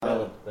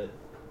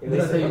They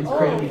say it's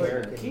crazy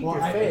American. Keep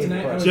your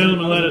faith.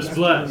 Gentlemen, let us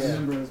bless.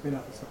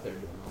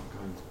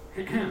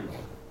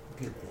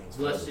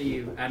 Blessed are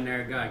you, Adonai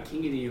our God,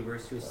 King of the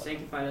universe, who has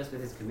sanctified us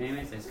with his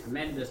commandments and has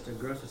commanded us to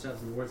engross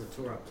ourselves in the words of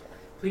Torah.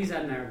 Please,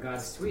 Adonai our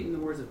God, sweeten the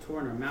words of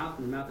Torah in our mouth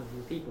and the mouth of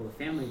your people, the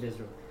family of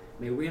Israel.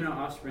 May we and our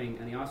offspring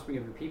and the offspring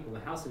of your people, the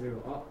house of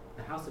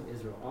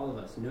Israel, all of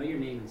us, know your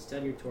name and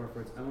study your Torah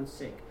for its own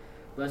sake.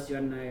 Blessed are you,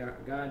 Adonai our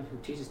God, who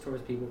teaches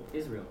Torah's people,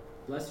 Israel.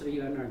 Blessed are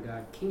you, Adonai our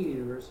God, King of the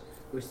universe,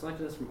 who has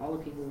selected us from all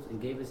the peoples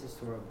and gave us his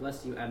Torah.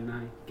 Blessed are you,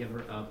 Adonai,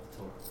 giver of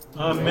the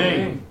Torah.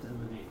 Amen.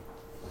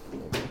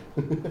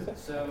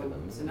 So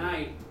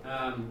tonight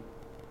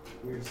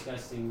we're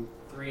discussing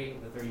 3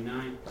 of the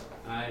 39.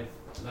 I've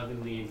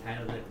lovingly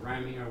entitled it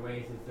 "Rhyming Our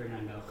Way Through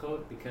 39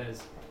 Melachot"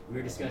 because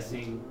we're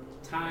discussing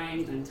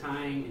tying,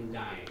 untying, and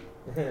dying,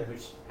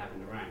 which happen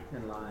to rhyme.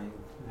 And lying.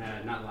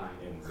 Not lying.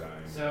 And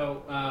dying.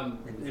 So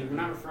and we're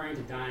not referring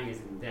to dying as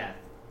in death.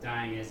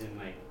 Dying as in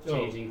like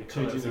changing the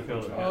color. Changing the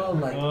color. Oh,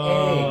 like eggs.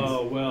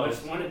 Oh, well. I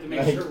just wanted to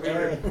make sure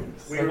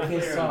we were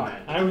clear on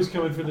that. I was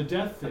coming for the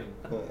death thing.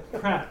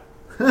 Crap.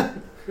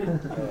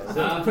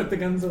 Put the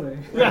guns away.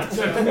 Yeah, put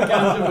the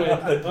guns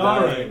away.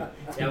 All right.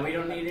 Yeah, we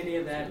don't need any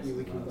of that.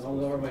 We can all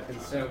lower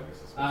weapons. So,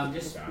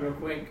 just real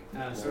quick,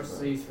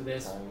 sources for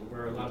this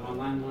were a lot of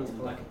online ones,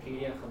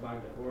 Wikipedia,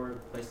 Chabad.org,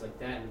 place like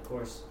that, and of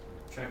course,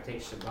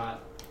 Tractate Shabbat.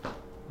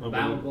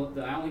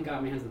 I only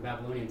got my hands on the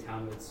Babylonian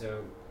Talmud,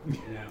 so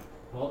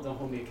don't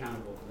hold me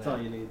accountable for that. That's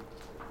all you need.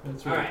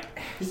 That's All right.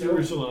 right.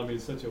 Jerusalem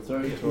is such a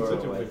Sorry,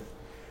 such a way.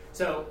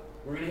 So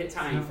we're gonna hit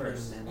tying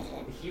first.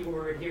 The Hebrew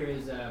word here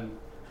is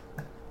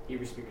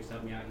Hebrew speakers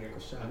help me out here.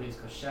 I think it's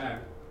kashar,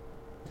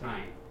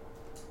 tying,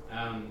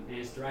 and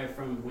it's derived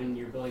from when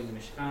you're building the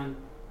Mishkan.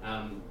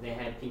 They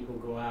had people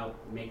go out,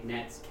 make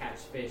nets, catch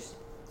fish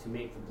to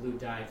make the blue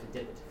dye to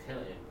dip the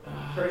tequila in.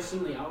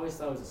 Personally, I always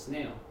thought it was a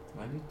snail.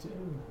 I do too.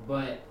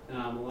 But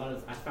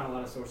I found a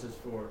lot of sources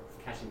for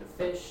catching the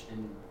fish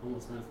and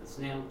almost none for the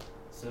snail.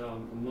 So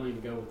I'm willing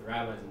to go with the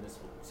rabbis in this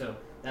one. So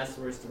that's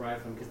where it's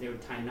derived from because they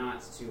would tie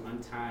knots to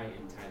untie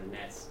and tie the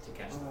nets to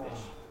catch the fish.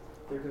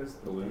 There goes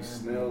the Blue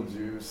snail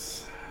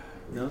juice.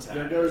 No,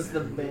 there goes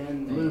the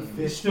band blue It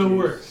fish. still juice.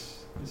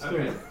 works. It still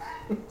Okay. works.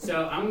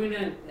 So I'm going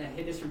to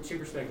hit this from two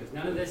perspectives.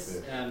 None of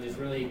this is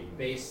really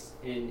based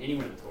in any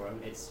one of the Torah.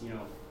 It's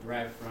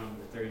derived from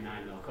the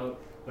 39 Melachot.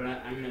 But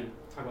I'm going to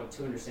talk about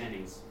two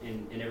understandings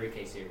in every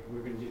case here. We're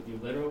going to do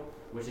literal,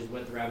 which is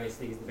what the rabbis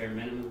think is the bare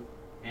minimum,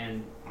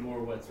 and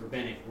more what's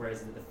rabbinic,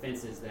 whereas the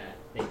defenses that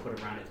they put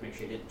around it to make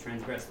sure it didn't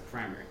transgress the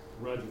primary.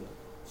 Roger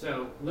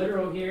So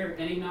literal here,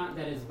 any knot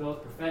that is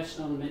both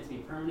professional and meant to be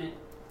permanent.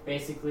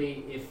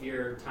 Basically, if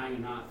you're tying a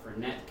knot for a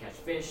net to catch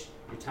fish,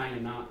 you're tying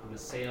a knot on a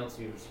sail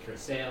to secure a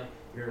sail,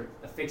 you're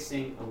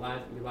affixing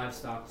your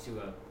livestock to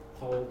a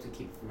pole to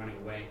keep it from running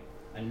away,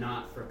 a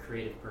knot for a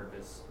creative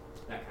purpose,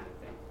 that kind of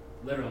thing.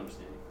 Literal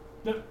understanding.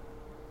 that.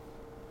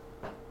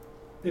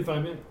 If I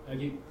may,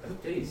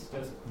 Please,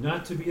 Joseph.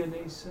 not to be a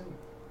naysayer.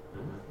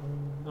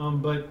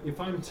 But if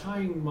I'm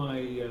tying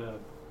my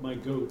my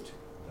goat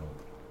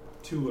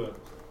to a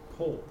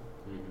pole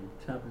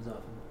Happens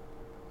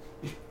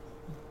often.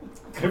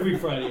 every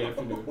Friday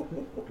afternoon,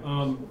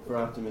 For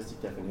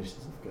optimistic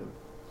definitions of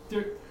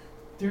goat.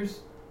 there's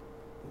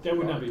that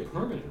would not be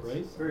permanent,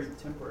 right? Very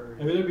temporary.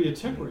 I mean, that'd be a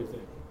temporary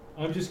thing.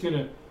 I'm just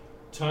gonna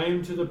tie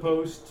him to the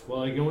post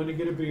while I go in to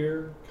get a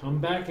beer, come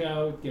back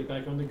out, get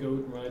back on the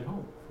goat, and ride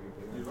home.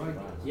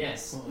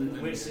 Yes,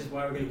 which is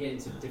why we're going to get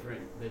into the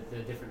different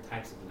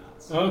types of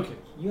knots. Okay.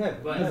 You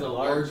have But- a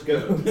large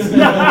goat.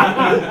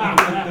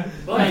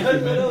 But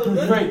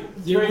Great.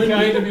 Very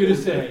kind of you to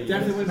say.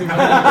 Definitely. What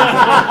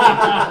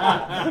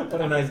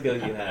a nice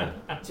goat you have.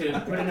 to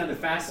put another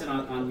facet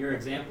on your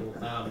example,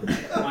 on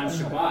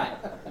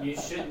Shabbat, you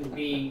shouldn't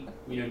be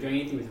doing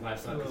anything with your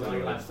livestock because all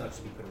your livestock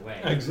should be put away.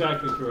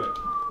 Exactly correct.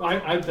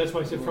 That's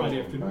why I said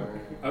Friday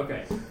afternoon.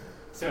 Okay.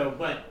 So,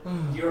 but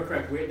you're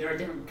correct. There are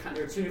two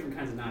different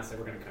kinds of knots that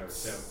we're going to cover.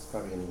 So,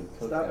 Probably gonna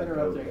cook Stop that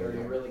interrupting, goat or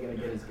you're really gonna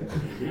get his goat.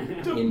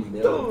 in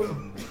milk.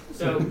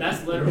 so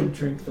that's literal.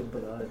 Drink the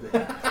blood.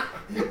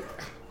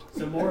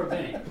 So more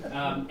rabbinic.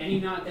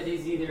 Any knot that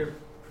is either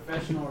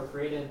professional or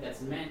creative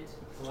that's meant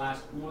to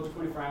last more than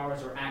 24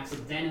 hours or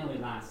accidentally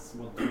lasts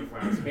more than 24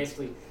 hours. So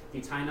basically, if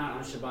you tie a knot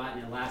on Shabbat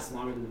and it lasts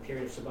longer than the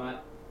period of Shabbat,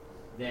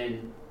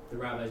 then the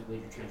rabbis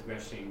believe you're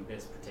transgressing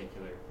this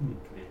particular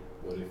commandment.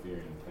 What if your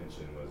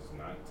intention was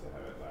not to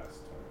have it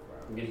last 24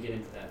 hours? I'm going to get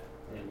into that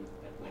in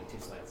like 2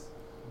 slides.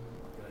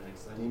 Go to the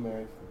next slide.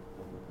 Demarried.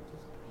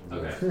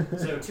 Okay,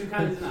 so 2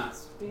 kinds of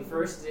knots. The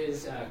first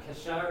is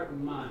kashar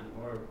uman,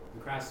 or the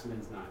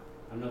craftsman's knot.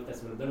 I don't know if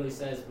that's what it literally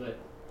says, but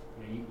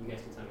you guys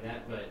can tell me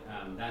that. But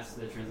that's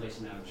the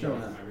translation that I'm Sure.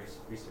 doing in my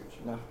research.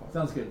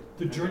 Sounds good.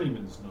 The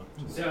journeyman's knot.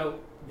 So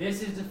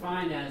this is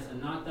defined as a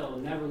knot that will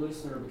never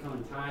loosen or become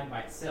untied by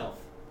itself.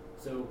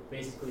 So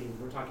basically,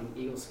 we're talking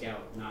Eagle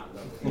Scout, not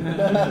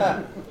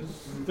level.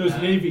 Those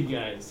Navy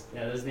guys.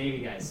 Yeah, those Navy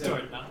guys. So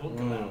Start not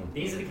hooking out.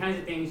 these are the kinds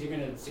of things you're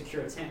going to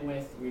secure a tent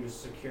with. You're going to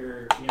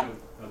secure,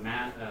 a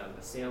mat,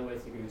 a sail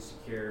with. You're going to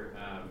secure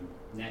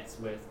nets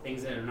with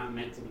things that are not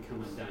meant to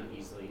become undone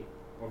easily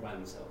or by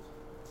themselves.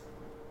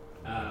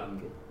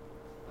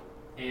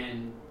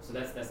 And so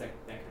that's that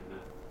kind of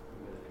knot.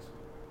 We'll go to the next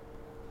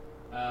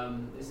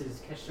one. This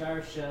is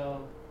Kashar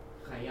Shel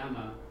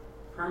Chayama,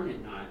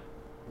 permanent knot.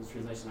 This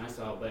translation I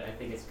saw, but I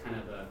think it's kind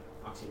of a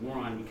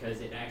oxymoron because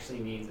it actually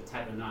means a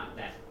type of knot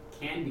that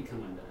can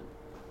become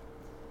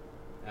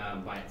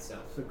undone by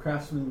itself. So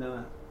craftsman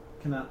knot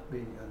cannot be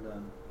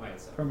undone. By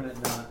itself.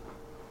 Permanent knot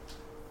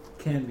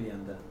can be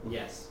undone.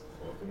 Yes.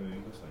 Welcome to the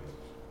English language.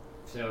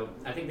 So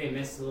I think they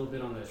missed a little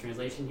bit on the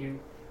translation here,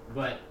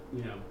 but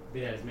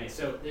be that as may.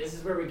 So this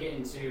is where we get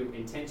into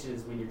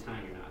intentions when you're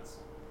tying your knots.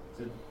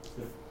 So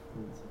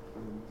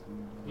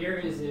here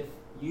is if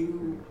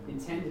you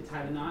intend to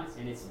tie the knot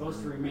and it's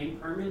supposed to remain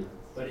permanent,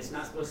 but it's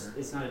not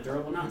a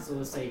durable knot. So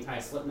let's say you tie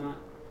a slip knot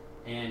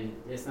and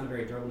it's not a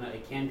very durable knot.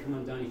 It can come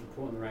undone if you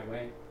pull it in the right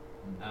way.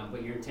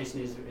 But your intention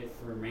is it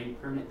to remain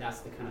permanent. That's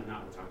the kind of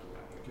knot we're talking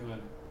about here.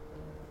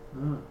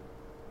 Got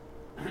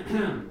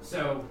it.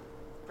 So,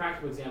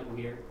 practical example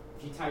here.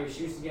 If you tie your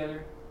shoes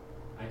together,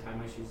 I tie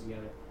my shoes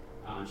together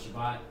on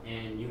Shabbat,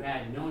 and you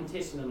had no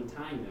intention of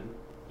untying them,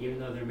 even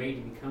though they're made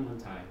to become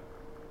untied.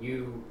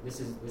 This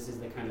is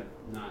the kind of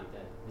knot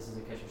that this is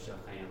a kesher shel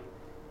chayama.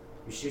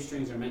 Your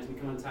shoestrings are meant to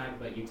become untied,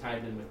 but you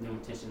tied them with no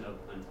intention of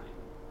untying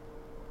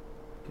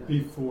them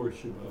Before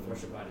Shabbat. before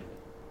Shabbat ended.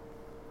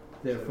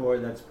 Therefore,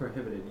 that's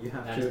prohibited. You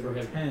have That to is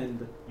prohibited.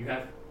 intend. You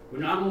have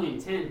not only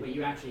intend, but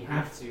you actually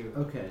have to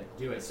Okay.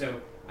 do it. So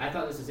I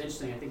thought this was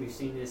interesting. I think we've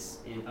seen this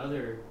in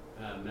other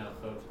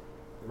melachot.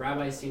 The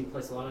rabbis seem to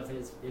place a lot of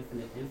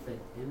infinite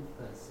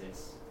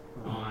emphasis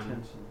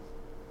on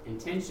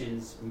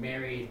intentions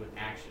married with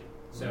action.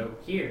 So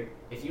here,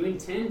 if you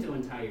intend to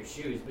untie your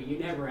shoes, but you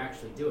never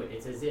actually do it,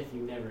 it's as if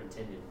you never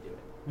intended to do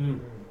it. Mm.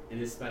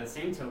 And this, by the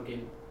same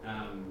token,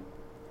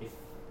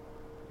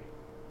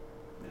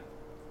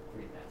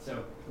 forget that.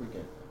 So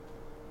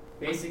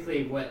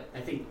basically, what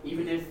I think,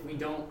 even if we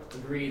don't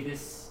agree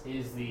this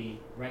is the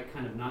right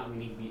kind of knot,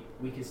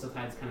 we can still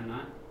tie this kind of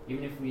knot.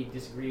 Even if we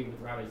disagree with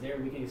the rabbis there,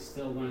 we can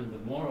still learn the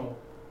moral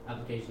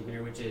application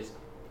here, which is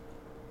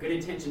good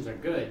intentions are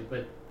good,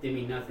 but they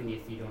mean nothing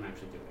if you don't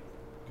actually do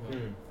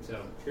anything.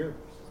 So Sure.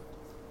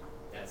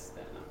 that's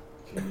that knot.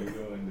 Can you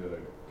go into can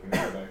we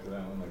go back to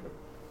that one?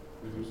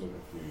 I'm so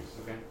confused.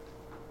 Okay.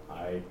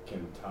 I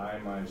can tie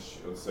my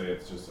let's say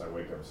it's just I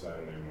wake up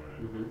Saturday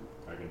morning.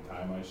 I can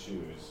tie my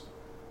shoes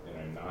in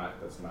a knot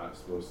that's not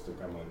supposed to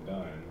come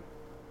undone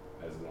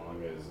as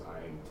long as I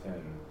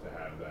intend to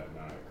have that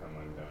knot come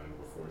undone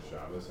before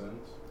Shabbos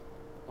ends.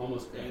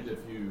 Almost. And if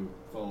you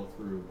follow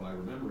through by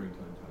remembering to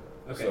untie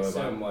that. Okay, so if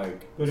I'm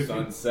But if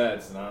sun you-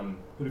 sets and I'm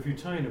But if you're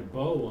tying a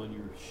bow on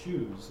your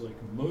shoes, like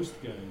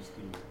most guys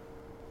do,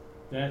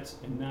 that's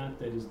a knot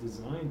that is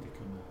designed to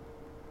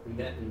come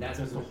out. And that's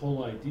the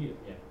whole idea.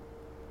 Yeah.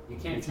 You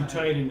can't If you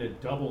tie it in a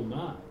double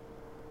knot,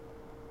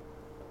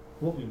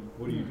 then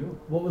what do you do?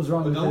 What was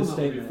wrong But with that will his not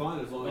be statement? fine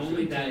as long as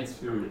only you that intend it's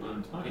to permanent.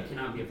 untie It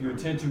cannot be a If you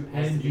permanent intend to knot. It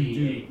has and to you be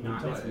do a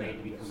knot that's untie it. made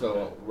to become so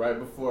undone. right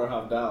before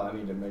Havdalah, I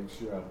need to make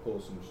sure I pull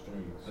some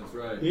strings. That's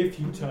right. If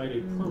you tied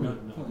a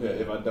permanent knot. Yeah,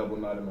 if I double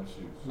knotted my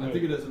shoes. I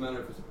think it doesn't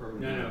matter if it's a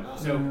permanent No, or no. not.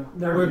 So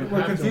No, You we're have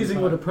to confusing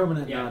untie. what a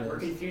permanent yeah, knot we're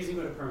is. confusing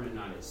what a permanent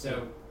knot is.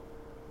 So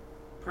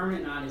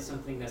permanent knot is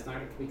something that's not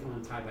going to become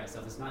untied by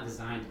itself. It's not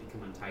designed to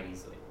become untied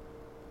easily.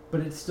 But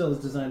it still is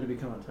designed to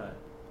become untied.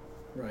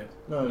 Right.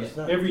 No, it's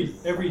not.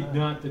 Every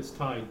knot that's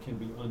tied can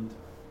be untied.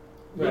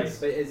 Right, Yes.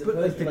 but as But,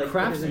 opposed like, to the there's a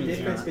craftsman's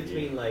difference knot.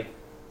 between like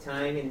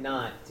tying a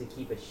knot to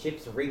keep a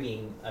ship's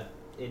rigging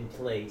in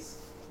place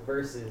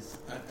versus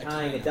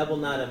tying a double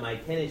knot on my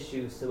tennis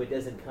shoe so it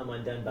doesn't come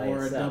undone by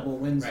or a itself. double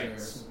Windsor. Right. Or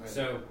something.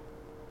 So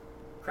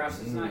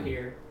craftsman's not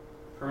here,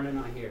 permanent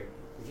knot here.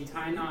 If you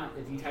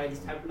tie this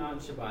type of knot in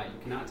Shabbat, you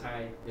cannot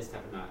tie this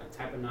type of knot. A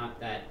type of knot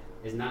that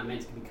is not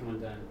meant to become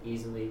undone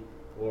easily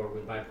or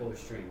with bipolar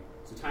string.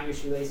 So tying your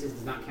shoelaces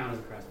does not count as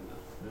a craftsman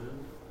knot.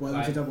 Well,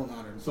 it's a double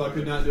knot. So I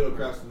could not do a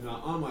craftsman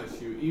knot on my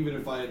shoe, even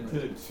if I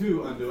intended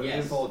to undo it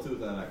Yes. and follow through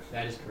with that action.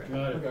 That is correct.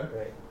 Got it. Okay.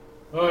 Right.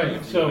 All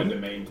right, so You need to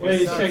maintain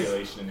wait a sec,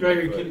 circulation in your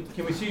Gregory, foot.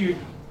 can we see you?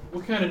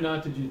 What kind of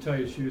knot did you tie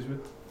your shoes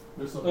with?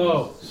 There's some-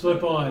 Oh,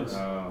 slip-ons.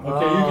 Oh,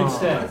 Okay, you can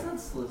stay. That's not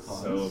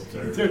slip-ons. so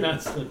absurd. They're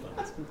not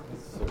slip-ons.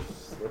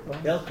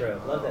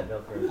 Velcro. Love that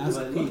Velcro.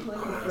 Ask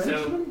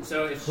Pete.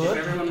 So if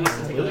everyone wants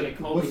to take a look at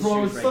Colby's What's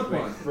wrong with shoes right quick.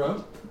 slip-ons,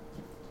 bro?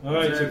 All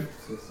right, so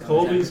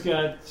Colby's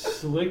got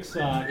slick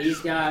socks. He's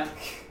got.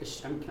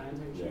 Can I tell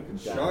you?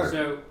 Yeah, Sure.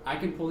 So I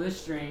can pull this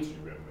string You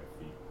grab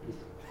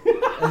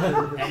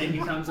my feet. and it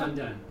becomes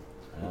undone.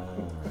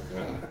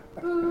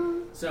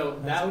 So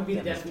that would be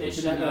the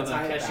definition Should I of a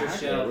tie it kesher back?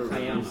 shell We're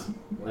kayama,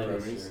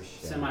 roomies.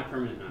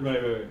 semi-permanent knot.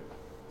 Right.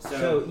 So,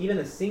 So even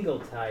a single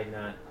tied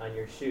knot on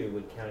your shoe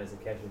would count as a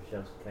kesher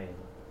shel kayama.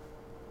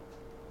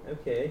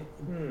 Okay.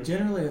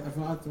 Generally,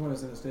 from what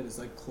I understood, is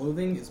like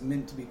clothing is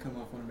meant to be come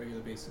off on a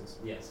regular basis.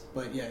 Yes.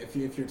 But yeah, if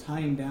you're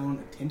tying down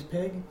a tent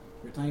peg,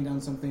 you're tying down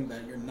something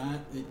that you're not.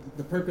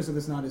 The purpose of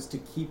this knot is to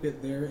keep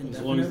it there indefinitely.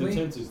 As long as the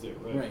tent is there,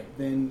 right? Right.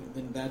 Then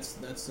that's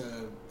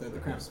the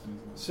craftsman's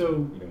knot. So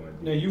You don't wanna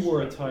do now you this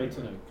wore a shit. tie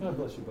tonight. God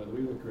bless you, by the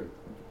way. You look great.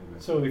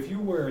 So if you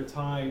wear a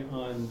tie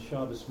on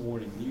Shabbos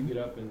morning, you get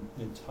up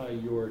and tie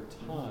your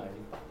tie.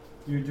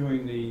 You're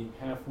doing the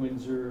half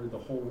Windsor, the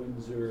whole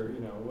Windsor,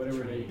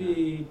 whatever it may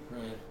be.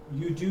 Right.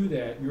 You do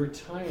that. You're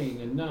tying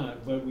a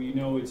knot, but we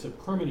know it's a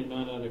permanent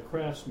knot, not a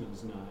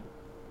craftsman's knot.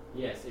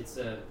 Yes, it's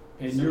a.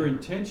 And your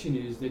intention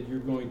is that you're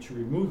going to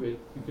remove it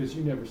because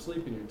you never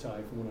sleep in your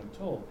tie, from what I'm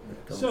told.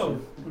 So,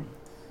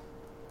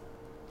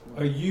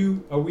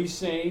 are we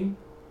saying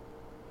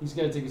he's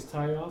got to take his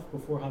tie off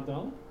before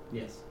Havdalah?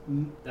 Yes.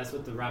 Mm, That's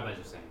what the rabbis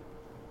are saying.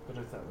 But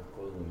I thought we're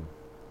clothing.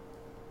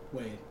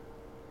 wait.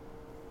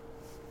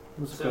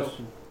 What's the So-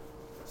 question?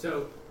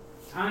 So,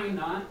 tying a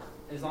knot,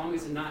 as long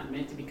as it's not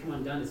meant to become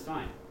undone, is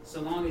fine.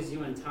 So long as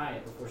you untie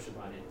it before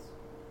Shabbat ends.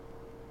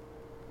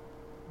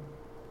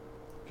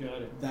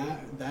 Got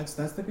it. That's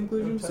the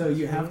conclusion. So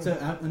you have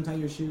to untie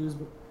your shoes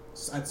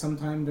at some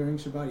time during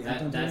Shabbat. You have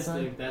to untie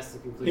your tie. That's the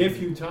conclusion.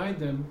 If you tied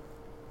them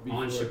before,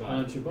 on Shabbat.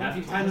 on Shabbat. Now, if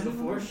you tie them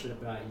before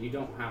Shabbat, you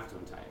don't have to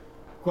untie it.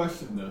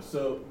 Question though.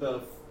 So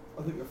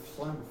I think the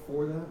slide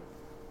before that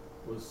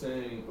was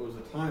saying it was a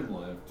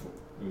timeline of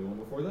maybe one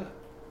before that.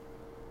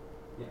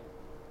 Yeah.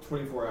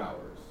 24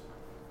 hours.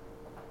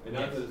 And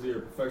not Yes. that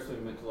you're professionally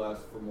meant to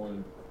last for more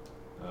than.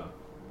 Oh,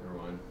 never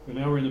mind. But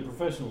now we're in the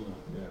professional knot.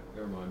 Yeah,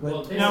 never mind. But-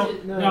 Well, this Now,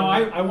 is, now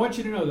I want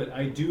you to know that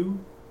I do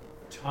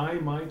tie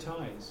my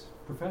ties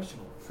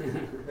professionally.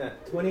 The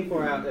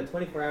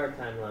 24-hour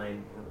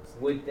timeline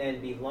would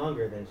then be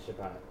longer than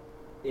Shabbat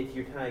if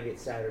you're tying it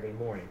Saturday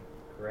morning,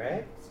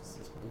 correct?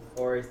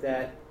 Or is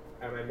that,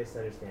 am I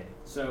misunderstanding?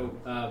 So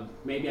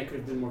maybe I could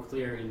have been more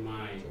clear in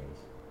my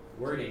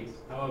wording.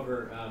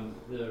 However,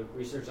 the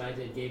research I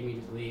did gave me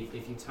to believe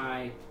if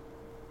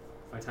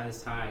I tie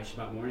this tie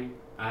Shabbat morning,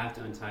 I have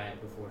to untie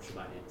it before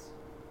Shabbat ends.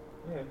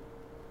 Yeah.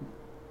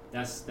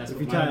 That's If what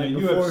you my tie it You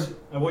before-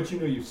 I want you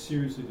to know you've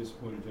seriously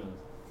disappointed Jonathan.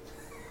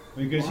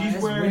 Because Well, he's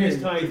that's wearing his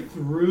weird. tie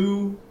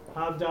through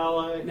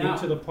Havdalah Now-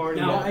 into the party.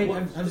 now, I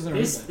what- just never heard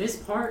this that. this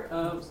part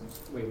of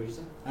wait, what did you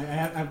say?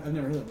 I've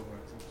never heard that before.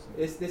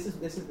 It's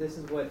interesting. This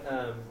is what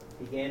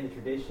began the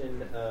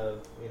tradition of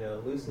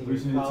Loosening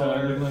loosening your the tie,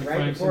 collar looking like right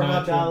Frank before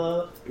Sinatra.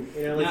 Havdalah.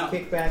 Let's Now,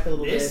 kick back a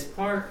little This bit.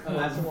 part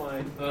Glass of of,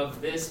 wine.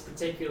 of this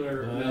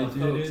particular I did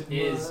quote it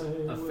is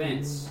my a way.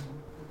 fence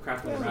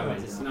crafted by the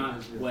rabbis. It's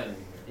not what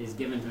is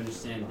given to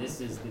understand. This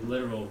is the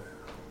literal.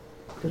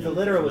 Because the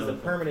literal was the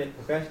permanent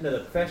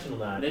professional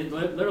knot. The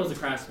literal is a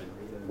craftsman.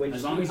 Which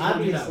As long as you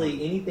don't do that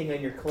obviously anything on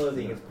your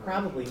clothing is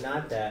probably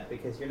not that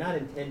because you're not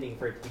intending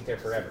for it to be there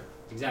forever.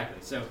 Exactly.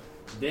 So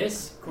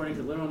this, according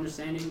to literal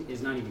understanding,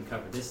 is not even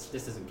covered. This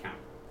doesn't count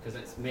because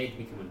it's made to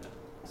become undone.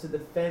 So the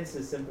fence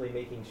is simply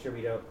making sure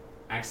we don't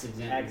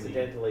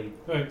accidentally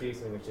Right. do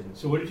something we shouldn't.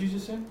 So what did you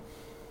just say?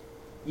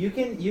 You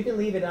can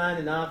leave it on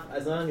and off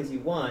as long as you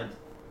want,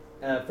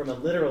 from a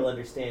literal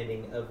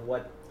understanding of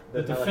what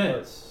But the halakha-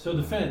 fence. So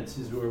the fence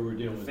is where we're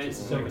dealing with. Fence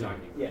the is what we're second.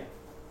 talking about. Yeah,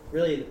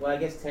 really. Well, I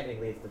guess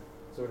technically it's the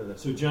sort of the.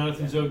 So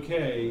Jonathan's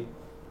okay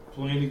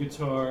playing the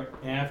guitar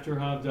after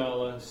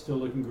Havdalah, still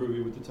looking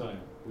groovy with the tie on.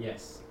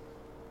 Yes.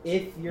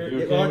 If you're, You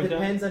okay well, it with that?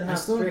 depends on how I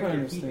still don't strict quite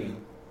you're understand.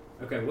 keeping.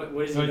 Okay. What is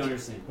it Right. you don't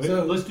understand? Wait,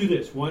 So- let's do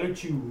this. Why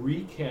don't you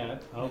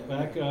recap? I'll Yeah,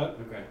 back up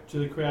Okay. to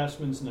the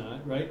craftsman's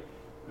knot, right?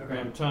 Okay.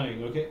 I'm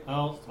tying. Okay,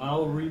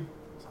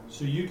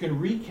 so you can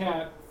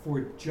recap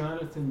for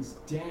Jonathan's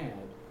dad,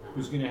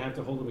 who's going to have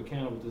to hold him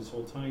accountable to this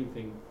whole tying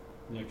thing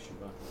next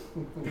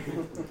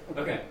Shabbat.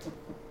 Okay.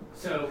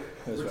 So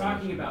That's we're right.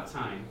 talking about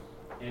time,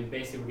 and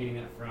basically we're getting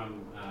that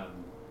from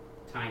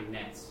tying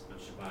nets on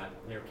Shabbat.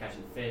 They were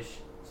catching fish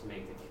to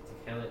make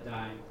the techelet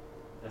dye.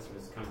 That's where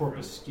it's come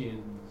Porpoise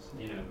skins.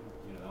 from. You know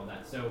all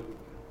that. So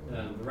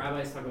the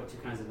rabbis talk about two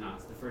kinds of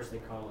knots. The first they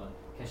call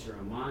a kesher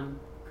oman,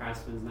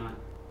 craftsman's knot.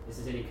 This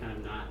is any kind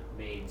of knot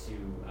made to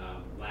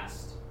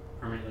last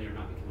permanently or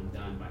not become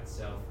undone by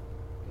itself.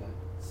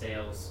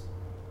 Sails,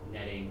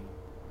 netting,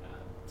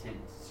 tent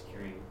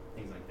securing,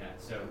 things like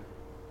that. So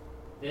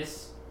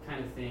this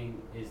kind of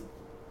thing is.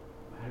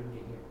 How did we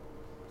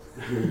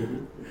get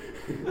here?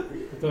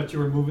 I thought you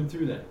were moving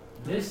through that.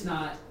 This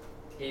knot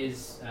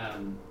is,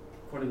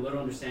 according to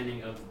literal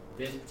understanding of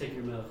this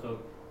particular melachot,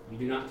 you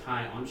do not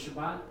tie on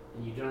Shabbat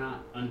and you do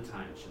not untie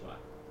on Shabbat.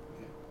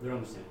 Literal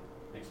understanding.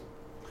 Next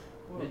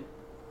one.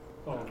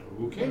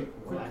 Okay.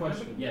 Quick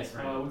question. Yes,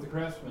 right. With the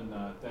craftsman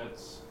knot,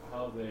 that's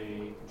how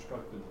they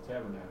constructed the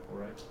tabernacle,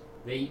 right?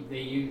 They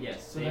use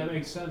yes. So that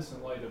makes sense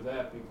in light of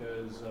that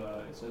because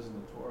it says in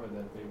the Torah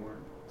that they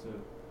weren't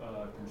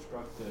to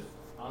construct it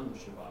on the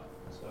Shabbat.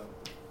 So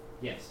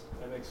yes.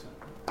 that makes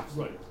sense.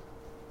 Right.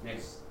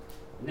 Next.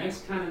 The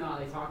next kind of knot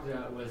they talked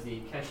about was the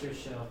kesher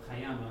shel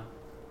chayama.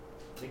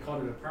 They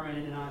called it a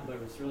permanent knot, but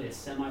it's really a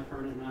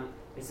semi-permanent knot.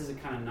 This is a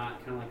kind of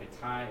knot, kind of like a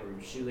tie or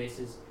your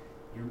shoelaces.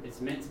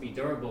 It's meant to be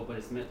durable, but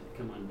it's meant to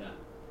become undone.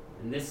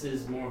 and this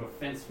is more of a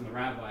fence from the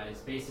rabbis.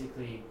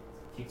 Basically,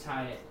 if you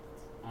tie it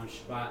on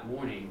Shabbat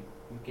morning,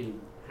 you can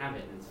have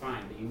it and it's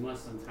fine, but you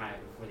must untie it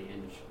before the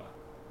end of Shabbat.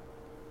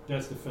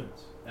 That's the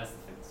fence. That's the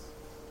fence.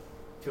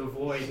 To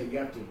avoid. So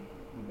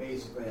you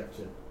basically have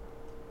to,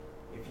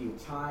 if you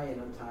tie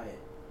and untie it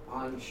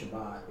on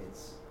Shabbat,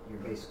 you're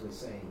basically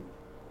saying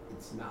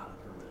it's not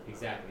a permanent.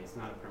 Exactly, it's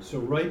not a permanent. So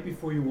right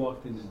before you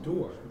walked in the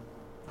door,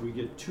 we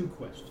get two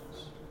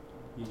questions.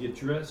 You get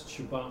dressed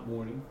Shabbat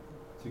morning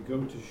to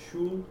go to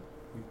shul,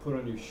 you put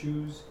on your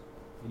shoes,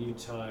 and you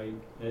tie,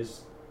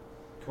 as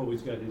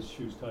Colby's got his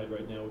shoes tied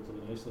right now with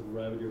the nice little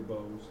rabbit ear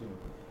bows,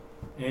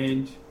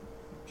 and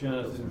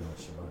Jonathan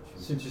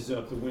cinches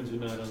up the Windsor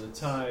knot on the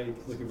tie,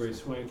 looking very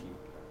swanky.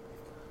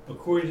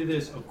 According to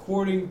this,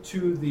 according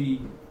to the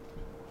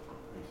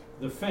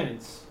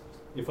fence,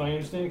 if I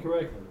understand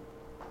correctly,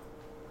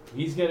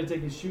 he's got to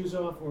take his shoes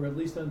off or at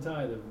least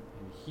untie them,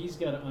 and he's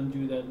got to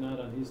undo that knot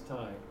on his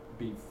tie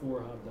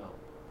before Havdalah.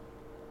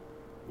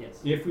 Yes.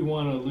 If we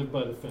want to live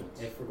by the fence.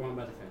 If we're going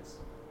by the fence.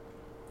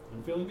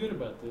 I'm feeling good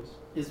about this.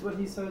 Is what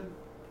he said,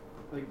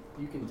 like,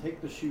 you can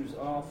take the shoes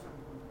off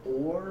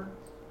or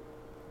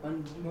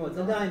undo? Well, it's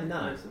untying the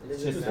knot.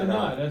 It's just a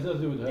knot. That has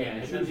nothing to do with Yeah,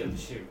 having it's shoes nothing on. to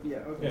shoot. Yeah,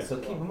 okay. Yeah. So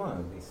keep them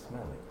on, they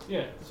smell it.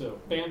 Yeah, so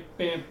bam,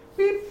 bam,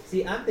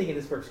 See, I'm thinking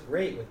this works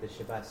great with the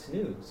Shabbat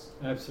snooze.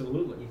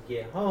 absolutely. You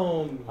get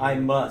home, you I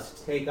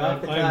must. take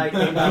off the I'm-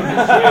 tie, take off the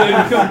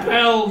I'm shoes.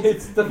 compelled.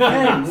 It's the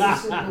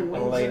fence.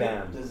 Lay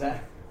down. Does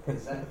that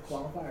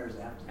qualify or does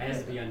it have to be? It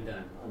has to be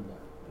undone. undone?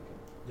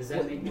 Does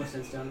that make more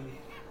sense, Jonathan?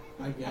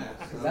 I guess.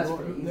 Because that's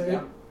pretty easy.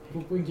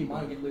 We can keep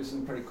Mine on. get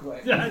loosened pretty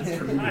quick. That's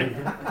right.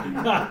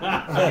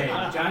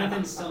 Okay,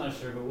 Jonathan's still not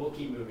sure, but we'll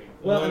keep moving.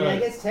 Well, I mean, I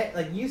Alright. guess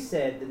like you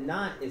said, the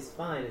knot is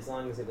fine as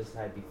long as it was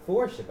tied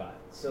before Shabbat.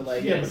 So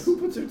like, Yeah, but who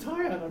puts their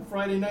tie on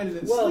Friday night and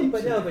then well, sleeps?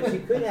 but no, but you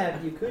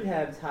could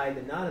have tied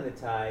the knot in the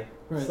tie,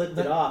 Right. slipped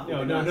it off, No,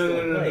 and no, the no, knot's no, still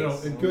in no, no, no.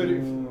 place.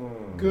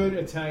 And good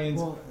Italians.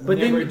 Well, But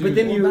then- never do but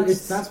then that. you- Well,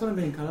 it's- that's what I'm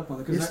getting caught up on.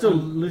 Because You're still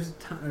losing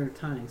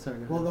tying. Sorry.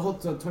 go well, ahead. the whole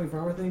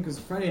 24-hour thing. Because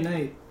Friday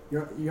night,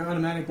 you're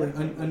automatically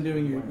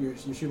undoing your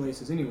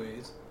shoelaces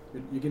anyways.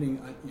 You're getting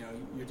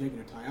you're taking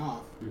your tie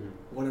off.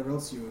 Whatever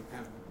else you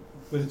have.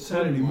 But it's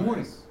Saturday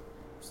morning.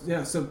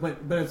 Yeah. So but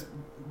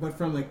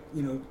from like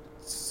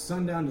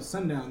sundown to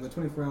sundown, the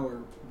 24-hour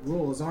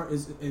rule is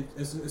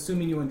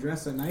assuming you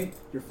undress at night,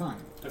 you're fine,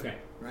 Okay.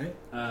 right?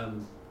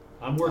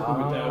 I'm working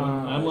with that one.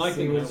 I'm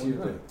liking that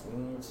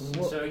one.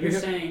 So you're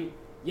saying,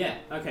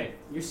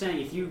 you're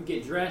saying if you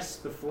get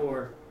dressed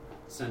before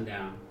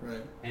sundown,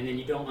 Right. and then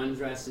you don't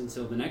undress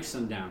until the next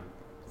sundown,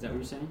 is that what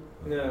you're saying?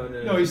 No.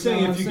 No, he's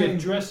saying No, if I'm you saying- get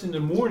dressed in the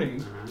morning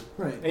Uh-huh.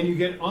 Right. and you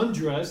get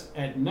undressed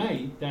at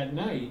night, that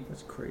night,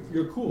 That's crazy.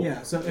 you're cool.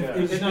 Yeah. So Yeah.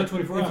 It's not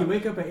 24 if you hours.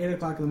 wake up at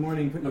 8:00 in the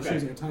morning, put your Okay.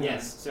 shoes and your tie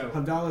Yes. So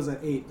on. Havdalah's at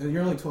 8.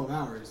 You're only 12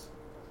 hours.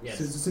 yes.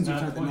 Since you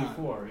Not tied the knot.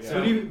 24, yeah. So-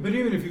 But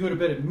even if you go to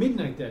bed at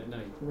midnight that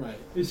night, Right.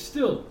 it's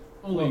still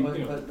only Well,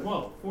 but-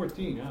 12,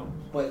 14 hours.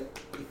 But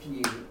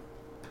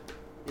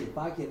if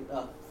I get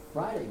up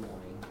Friday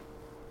morning,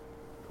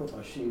 put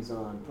my shoes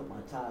on, put my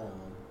tie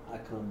on, I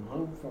come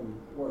home from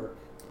work,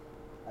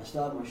 I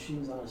still have my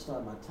shoes on, I still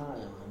have my tie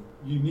on.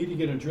 You need to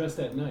get undressed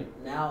that night.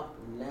 Now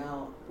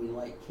we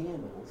light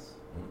candles.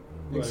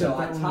 Right. So Except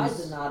I that one tied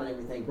was- the knot and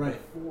everything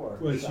Right. before.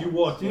 Well, so you Shabbos.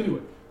 walked into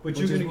it, but Which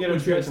you're is going to get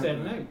what you're undressed that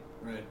talking about. night.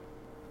 Right.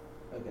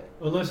 Okay.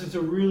 Unless it's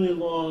a really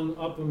long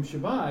Upham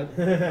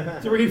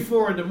Shabbat, 3,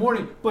 4 in the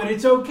morning. But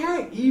it's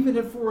okay. Even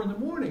at 4 in the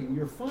morning,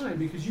 you're fine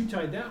because you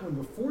tied that one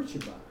before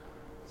Shabbat.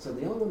 So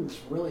the only one that's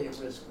really at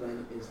risk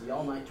then is the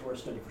all-night Torah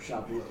study for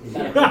Shabbos.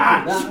 Yeah.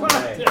 That one.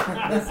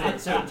 That's it.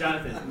 So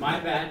Jonathan, my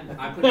bad.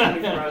 I put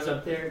 24 hours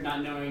up there,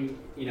 not knowing.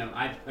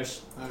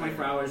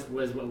 24 hours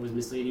was what was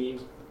misleading you.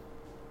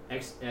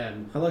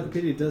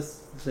 Wikipedia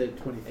does say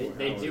 24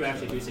 They do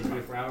actually do say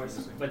 24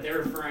 hours, but they're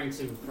referring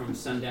to from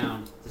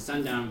sundown to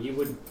sundown. You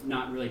would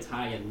not really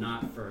tie a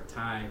knot for a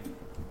tie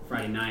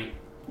Friday night.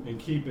 And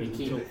keep it And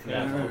keep until it,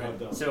 yeah. after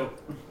Havdalah. So, All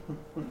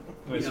you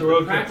right, know, so we're the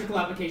okay. practical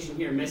application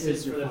here misses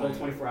Is for you're the whole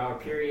fine. 24-hour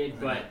period,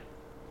 but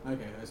Okay, I see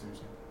what you're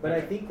saying. But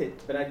I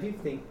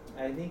think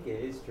I think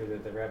it is true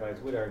that the rabbis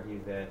would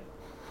argue that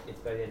it's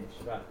by the end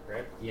of Shabbat,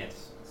 correct?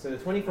 yes. So the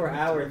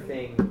 24-hour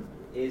thing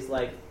is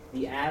like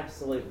the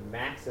absolute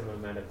maximum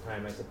amount of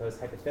time, I suppose,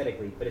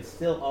 hypothetically, but it's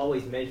still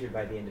always measured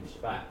by the end of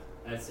Shabbat.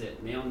 That's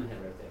it. Nail on the head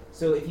right there.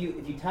 So if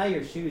you tie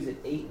your shoes at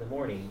 8 in the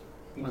morning,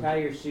 if you tie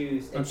your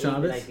shoes on at 8 the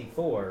Shabbos? night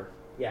before,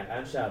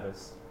 on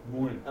Shabbos,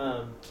 Morning.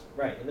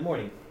 right, in the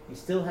morning, you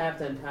still have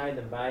to untie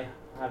them by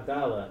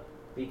Havdalah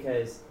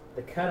because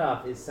the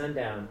cutoff is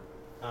sundown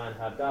on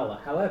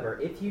Havdalah. However,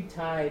 if you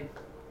tied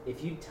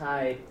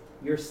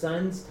your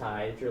son's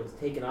tie, which was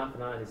taken off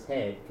and on his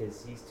head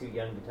because he's too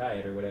young to tie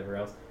it or whatever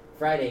else,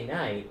 Friday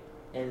night,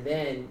 and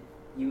then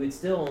you would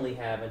still only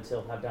have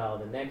until Havdalah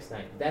the next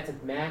night. That's a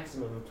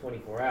maximum of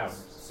 24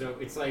 hours. So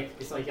it's like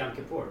Yom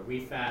Kippur.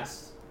 We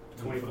fast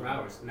 24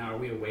 hours. Now, are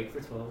we awake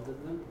for 12 of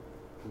them?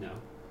 No,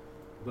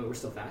 but we're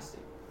still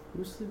fasting.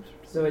 Who sleeps?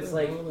 So it's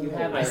like you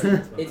have I a.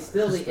 sleep till It's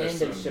still the Just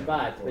end of that's so Shabbat,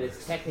 important. but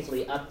it's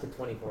technically up to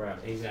 24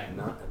 hours. Exactly.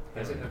 Not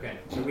That's it. Okay.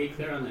 Are we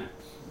clear on that?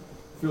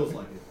 Feels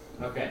like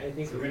it. Okay. I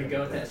think so we're gonna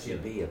go with That that.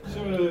 should be a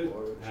So,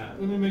 Uh,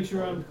 let me make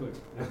sure I'm clear.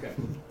 okay.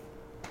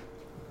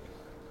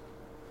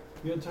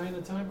 You untying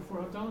the tie before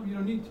Havdalah? You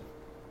don't need to.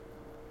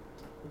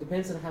 It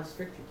depends on how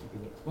strict you're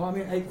keeping it. Well, I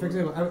mean, for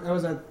example, I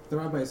was at the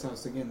rabbi's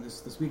house again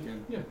this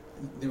weekend. Yeah.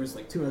 There was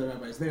like 2 other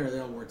rabbis there. They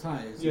all wore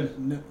ties. Yeah.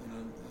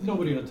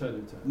 Nobody untied their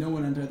tie. No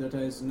one untied their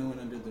ties. No one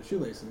undid their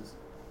shoelaces.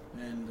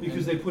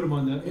 Because they put them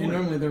on that And order.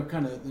 normally they're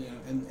kind of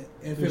and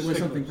if They're it was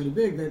something sticklers.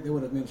 pretty big, they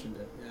would have mentioned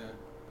it. Yeah.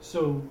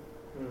 So,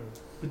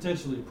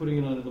 potentially putting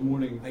it on in the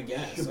morning, I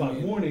guess. Shabbat I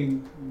mean,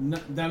 morning.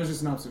 that was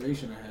just an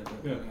observation I had. But,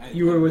 Yeah. I mean,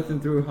 You were I with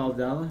don't them know. through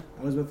Havdalah?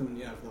 I was with them.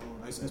 Yeah, for the whole.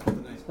 I spent the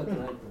night. Spent the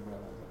night in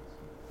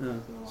the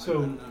rabbi's house. So, So-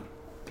 I don't know.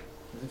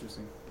 It's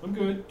interesting. I'm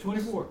good.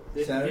 24.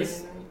 This, Saturday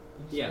this, night?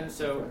 yeah.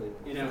 So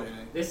you know, Friday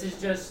night. this is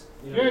just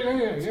you know,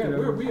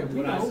 Yeah. We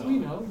What I saw.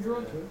 know. You're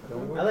on to it.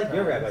 Don't I wear like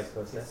your ties. rabbi's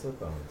post. Get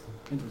slip-ons.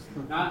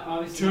 Interesting. not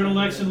obviously.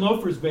 Turtlenecks and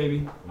loafers,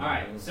 baby. All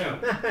right. So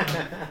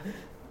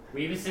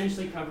we've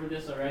essentially covered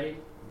this already,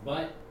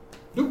 but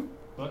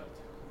But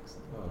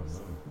Oh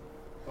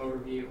no.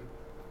 overview.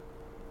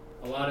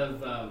 A lot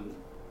of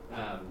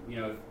you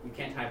know, you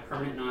can't tie a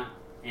permanent knot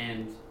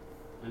and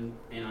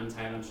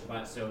untie it on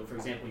Shabbat. So, for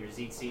example, your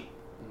tzitzit,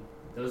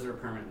 those are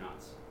permanent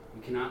knots.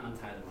 You cannot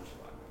untie them on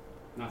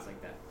Shabbat. Knots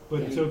like that. but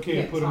Yeah, it's you okay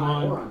to can't put them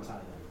tie or on. untie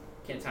them.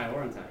 Can't tie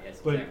or untie.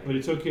 Yes, But exactly. but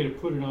it's okay to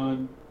put it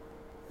on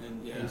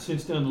And yeah. and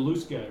cinch down the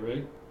loose guy,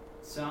 right?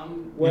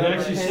 Some. Well, it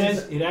actually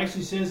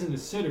depends- says in the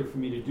sitter for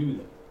me to do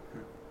that.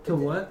 To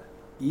what?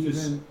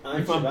 Even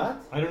On If I'm- Shabbat?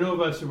 I don't know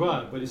about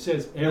Shabbat, but it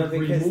says No, every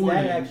because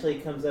morning. that actually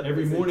comes up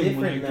every as morning a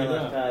when I different get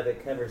up. melachah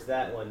that covers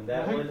that one.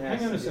 That Well, one hang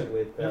has on a to sec. do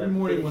with Every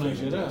morning when I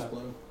finishing. get up,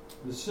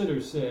 the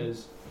sitter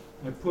says,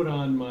 I put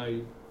on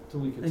my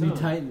Talit And you Katan,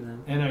 tighten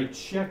them. and I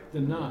check the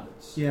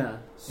knots Yeah.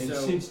 and So,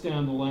 cinch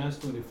down the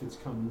last one if it's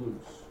come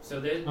loose. so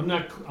there, I'm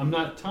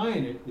not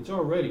tying it; it's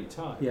already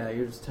tied. Yeah,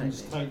 you're just I'm tightening.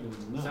 just tightening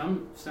the knot.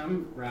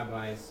 some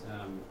rabbis,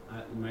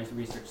 my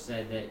research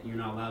said that you're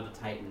not allowed to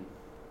tighten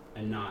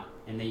a knot,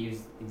 and they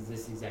use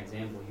this exact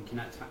example. You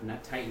cannot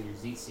not tighten your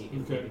tzitzit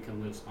if they Okay.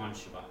 become loose on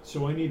Shabbat.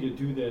 So I need to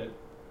do that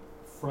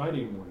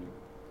Friday morning,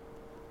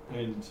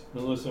 and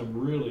unless I'm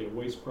really a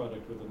waste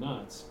product with the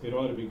knots, it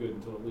ought to be good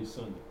until at least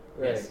Sunday.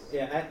 Right. Yes.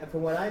 Yeah,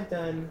 from what I've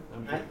done,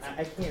 I'm I, good.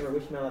 I can't remember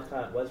which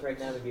melachah it was right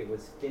now. Maybe it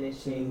was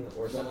finishing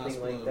or The last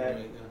something like blow, that.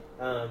 right,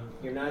 yeah.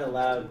 You're not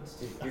allowed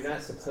to, you're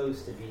not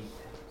supposed to be,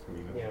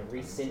 you know,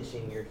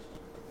 re-cinching your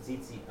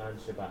tzitzit on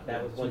Shabbat.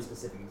 That was one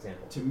specific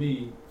example. To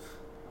me,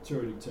 it's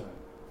already tied,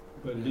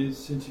 but it is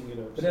cinching it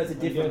up. But that's a I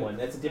get different it. one.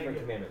 That's a different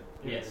commandment.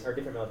 Yes. Or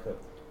different melachot.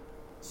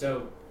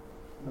 So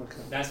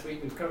Okay. that's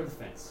we've covered the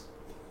fence.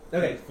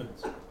 Okay.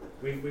 Fence.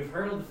 We've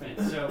hurdled the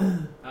fence. So,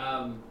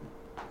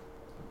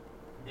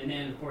 and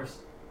then of course,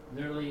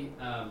 literally,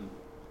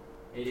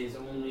 it is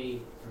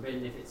only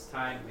forbidden if it's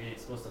tied and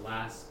it's supposed to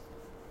last,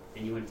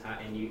 and you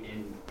untie and you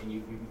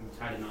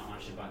tied a knot on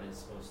Shabbat that is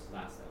supposed to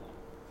last that long.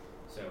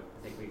 So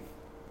I think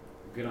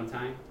we're good on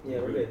time. Yeah,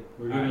 we're good.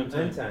 We're good Alright. on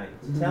time. Untying.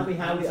 So tell me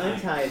how we Untying.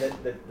 untie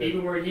the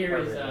Favorite word here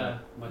is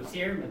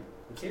permanent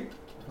matir.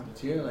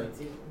 Frontier, like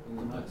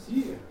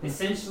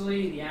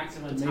Essentially, the act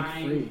of to make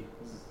untying. free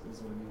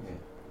is what it means.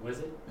 Was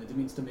it? It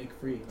means to make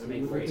free. To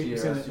make We- we- free. we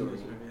say that in Yeah. English,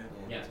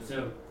 yeah. Yeah.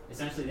 So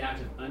essentially, the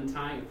act of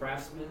untying a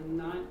craftsman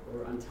knot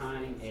or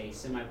untying a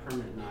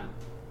semi-permanent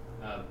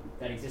knot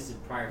that existed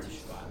prior to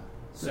Shabbat.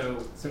 So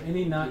So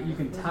any knot you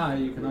can tie,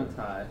 you can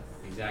untie.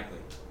 exactly,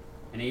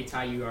 and any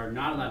tie you are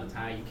not allowed to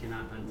tie, you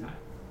cannot untie.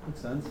 Makes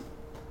sense.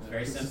 It's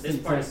very It's simple. just This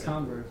the part is exact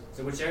simple. converse.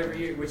 So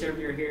whichever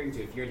you're adhering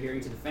to, if you're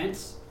adhering to the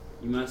fence,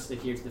 you must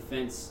adhere to the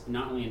fence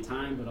not only in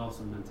tying but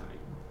also in untying.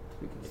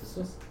 It's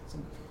just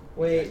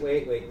Wait.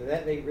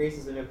 That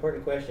raises an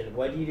important question.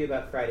 What do you do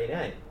about Friday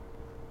night?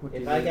 What do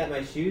If you I do? got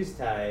my shoes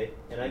tied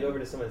and I go over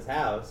to someone's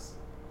house,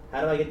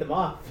 how do I get them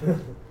off? You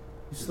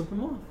slip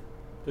them off.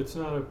 That's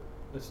not a.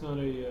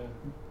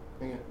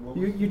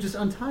 You just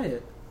untie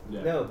it.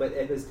 Yeah. No, but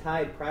it was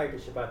tied prior to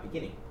Shabbat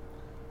beginning.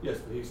 Yes,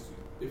 but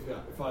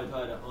if I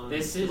tied it on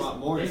This is Shabbat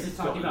morning, this is it's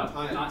still talking about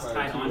untied knots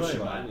prior tied to on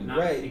Shabbat. Shabbat, not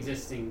Right.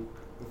 existing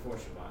before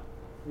Shabbat.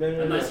 No.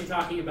 Unless you're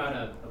talking about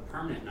a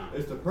permanent knot.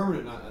 It's the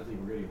permanent knot I think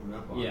we're getting hung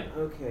up on. Yeah.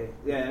 Okay.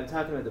 Yeah, I'm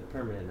talking about the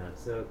permanent knot.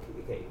 So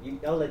okay,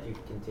 I'll let you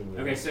continue.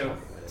 Okay, so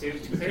to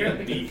clear up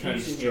the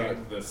confusion here.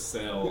 Deconstruct the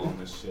cell on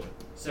the ship.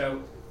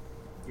 So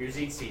your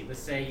tzitzit. Let's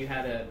say you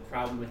had a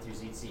problem with your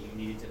tzitzit.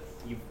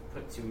 You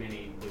put too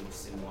many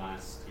loops in the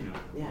last,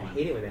 Yeah, I one.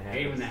 hate it when that happens.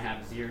 Hate it when that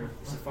happens. You're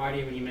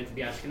Sephardi when you meant to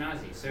be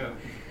Ashkenazi. So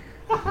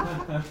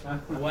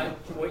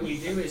what you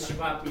do is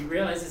Shabbat. You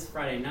realize it's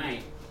Friday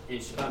night, and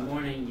Shabbat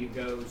morning you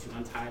go to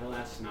untie the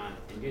last knot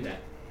and do that.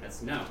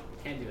 No, you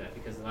can't do that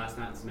because the last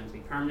knot is meant to be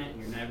permanent.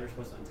 You're never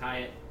supposed to untie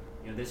it.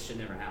 This should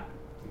never happen.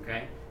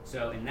 Okay.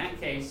 So in that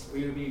case,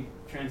 we would be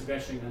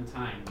transgressing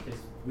untying because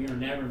we are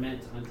never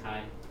meant to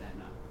untie that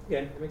knot.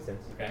 Yeah, that makes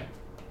sense. Okay.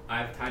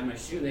 I've tied my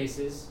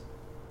shoelaces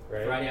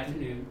Right. Friday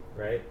afternoon.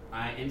 Right.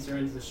 I enter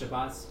into the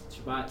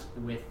Shabbat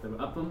with the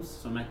Uphams,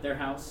 so I'm at their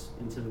house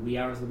until the wee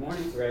hours of the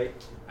morning. Right.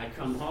 I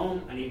come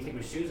home, I need to take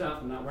my shoes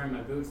off. I'm not wearing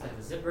my boots that have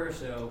a zipper,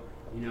 so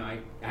I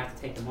have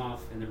to take them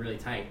off, and they're really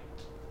tight.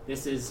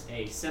 This is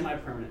a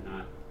semi-permanent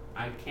knot.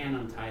 I can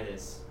untie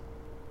this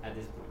at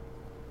this point.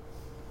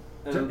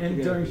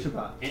 And during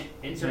Shabbat.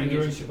 Entering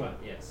During into Shabbat.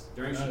 Yes,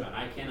 during Shabbat.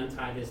 I can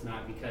untie this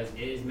knot because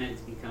it is meant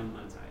to become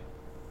untied.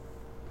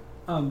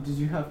 Did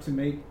you have to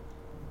make,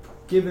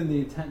 given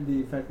the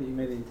fact that you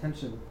made the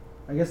intention?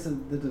 I guess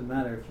that doesn't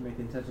matter if you make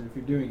the intention. If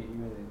you're doing it, you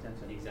made the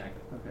intention.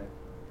 Exactly. Okay.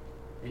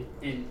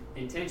 And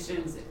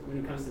intentions, when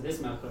it comes to this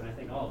mouth code, I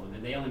think all of them,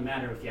 and they only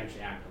matter if you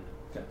actually act on them.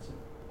 Gotcha.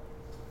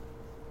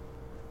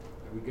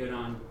 Are we good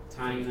on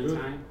tying and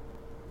untying?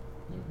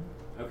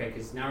 Mm-hmm. Okay,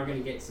 because now we're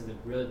going to get to the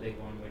really big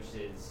one, which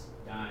is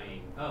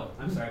dying. Oh,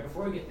 I'm sorry.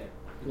 Before we get there,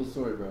 Cool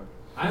story, bro.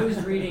 I was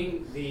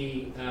reading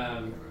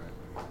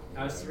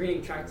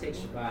Tractate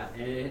Shabbat,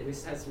 and it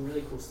had some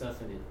really cool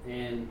stuff in it.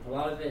 And a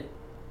lot of it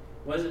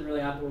wasn't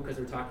really applicable because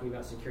we're talking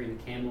about securing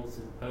the camels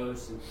to the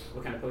posts and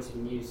what kind of post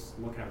you can use,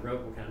 and what kind of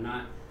rope, what kind of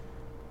knot.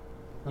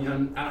 I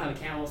don't have a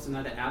camel, so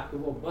not that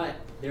applicable. But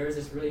there was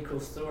this really cool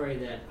story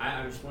that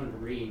I just wanted to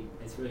read.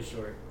 It's really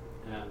short.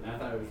 I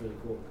thought it was really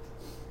cool.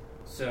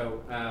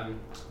 So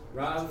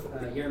Rav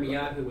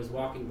Yirmiyahu was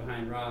walking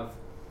behind Rav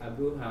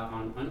Abuha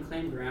on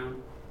unclaimed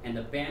ground, and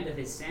the band of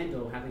his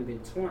sandal having been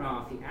torn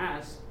off, he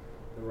asked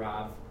the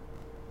Rav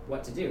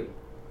what to do.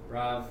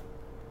 Rav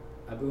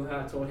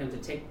Abuha told him to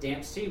take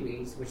damp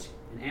seaweeds, which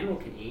an animal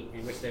can eat,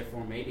 and which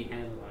therefore may be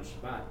handled on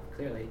Shabbat,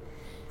 clearly,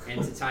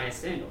 and to tie a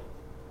sandal.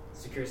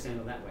 Secure a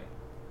sandal that way.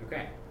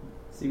 Okay.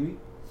 Seaweed?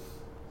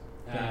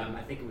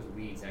 I think it was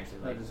weeds, actually,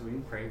 like just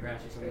weed? prairie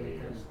grass or something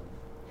like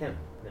that. Hemp.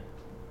 No.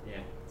 Yeah,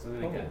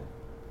 something like that.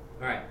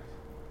 All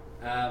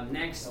right.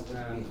 Next.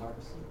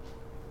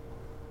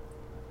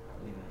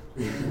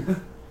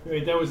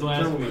 Wait, that was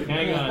last week.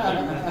 Hang on.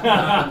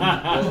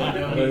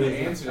 Well, no, he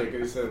answered it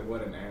because he said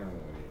what an animal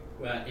would eat.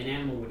 Well, an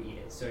animal would eat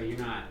it, so you're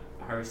not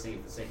harvesting it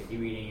for the sake of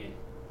you eating it.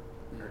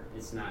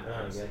 It's not. Oh,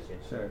 harvesting.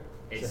 gotcha. Sure.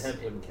 It's, So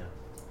hemp wouldn't count.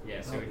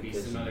 Yeah, so Oh, it'd be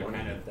because some you other wanna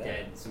kind eat of that.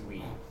 dead, some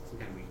weed, some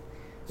kind of weed.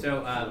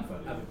 So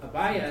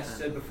Abaya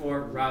stood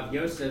before Rav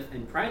Yosef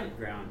in private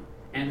ground,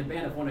 and the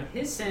band of one of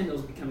his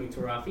sandals becoming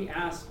tore off, he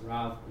asked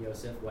Rav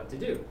Yosef what to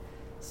do.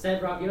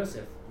 Said Rav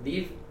Yosef,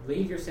 leave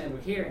your sandal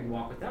here and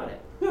walk without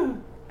it.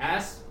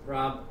 Asked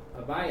Rav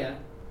Abaya,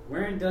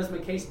 wherein does my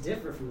case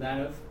differ from that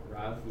of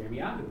Rav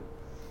Yirmiyahu?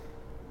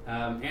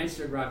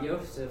 Answered Rav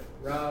Yosef,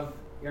 Rav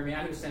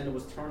Yirmiyahu's sandal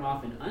was torn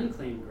off in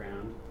unclaimed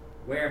ground,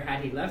 where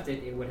had he left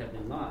it, it would have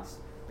been lost.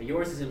 But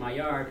yours is in my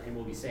yard and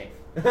will be safe.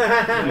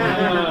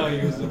 Oh,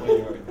 yours is in my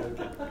yard.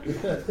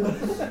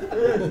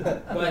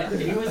 But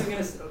he wasn't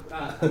going to.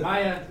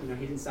 Abaya,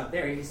 he didn't stop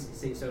there.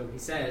 So he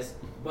says,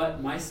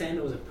 but my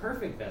sandal is a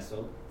perfect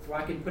vessel, for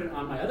I can put it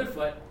on my other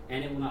foot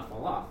and it will not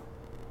fall off.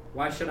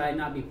 Why should I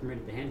not be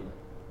permitted to handle it?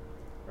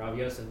 Rav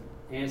Yosef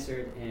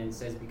answered and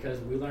says, because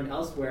we learned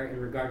elsewhere in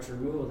regard to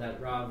removal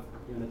that Rav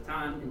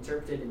Yonatan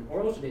interpreted an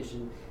oral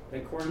tradition in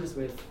accordance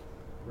with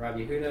Rav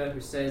Yehuda,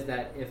 who says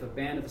that if a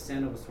band of a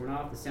sandal was torn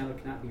off, the sandal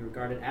cannot be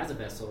regarded as a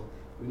vessel.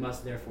 We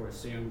must therefore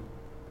assume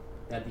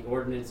that the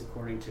ordinance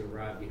according to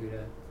Rav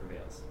Yehuda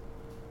prevails.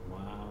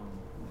 Wow.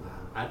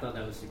 I thought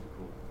that was super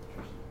cool.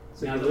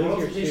 So Now, if the you oral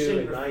lose your shoe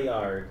tradition in my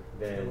yard,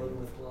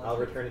 then I'll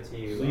return it to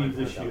you. Leave on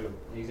the $5. shoe.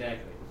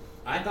 Exactly.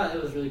 I thought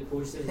it was really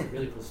cool. She said it's a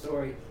really cool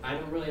story. I'm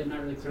not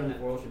really clear on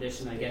that oral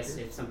tradition. I guess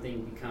if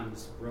something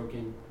becomes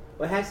broken.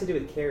 Well, it has to do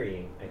with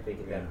carrying, I think,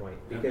 at that point.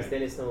 Because Okay.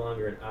 then it's no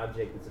longer an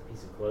object that's a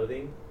piece of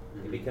clothing.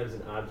 Mhm. It becomes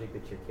an object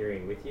that you're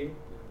carrying with you.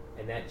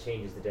 And that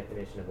changes the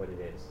definition of what it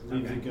is.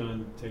 Leave Okay. the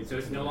gun, take So the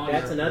it's no cannoli. longer-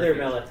 That's another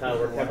Malatal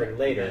we're covering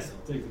later. Vessel.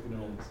 Take the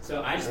cannolis.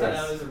 So I just thought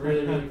that was a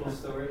really, really cool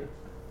story.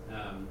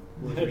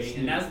 Worth That's reading.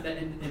 And that's that.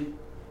 And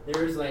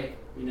there's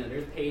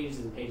there's pages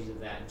and pages of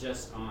that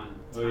just on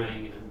Oh, yeah.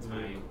 tying and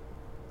untying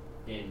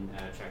in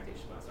Tractate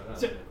Shabbat. So I thought that was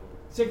So- really cool.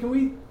 So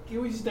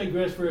can we just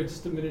digress for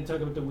just a minute and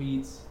talk about the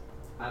weeds?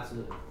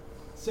 Absolutely.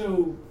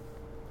 So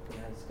Yeah,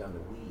 it's gone to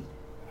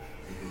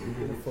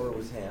weed. Before it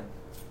was hemp.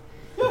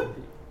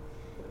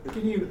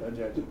 can you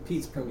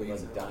Pete's probably Like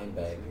is a dime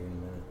bag here in a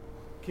minute.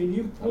 can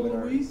you pull the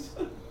weeds?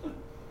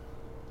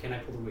 Can I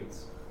pull the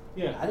weeds?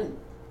 Yeah. I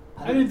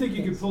I didn't think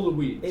you could pull the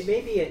weeds. It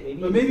may be it.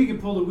 Maybe. But maybe you could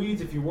pull the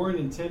weeds if you weren't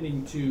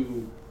intending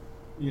to,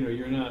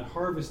 you're not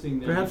harvesting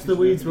them. Perhaps because the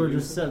you're weeds not gonna were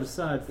use just them. set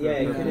aside for Yeah,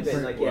 it for- could have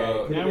been like, yeah. Well,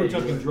 it could Now have we're been-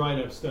 talking dried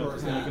up stuff.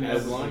 It's not gonna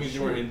As have long as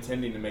you weren't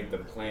intending to make the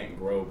plant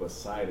grow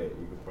beside it,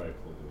 you could probably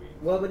pull the weed.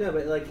 Well, but no,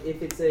 but like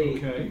if it's a.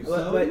 Okay.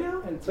 Well,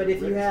 but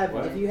if you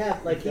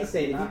have like he's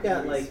saying, if you've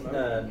got like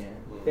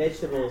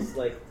vegetables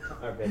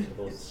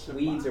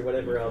weeds or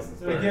whatever else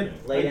that's I been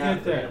get laid out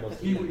for that. animals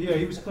to He, eat. yeah,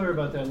 he was clear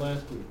about that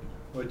last week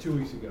or 2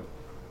 weeks ago.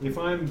 If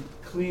I'm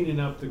cleaning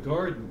up the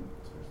garden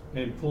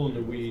and pulling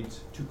the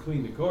weeds to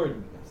clean the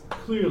garden,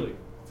 clearly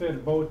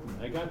Verboten.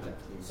 I got that.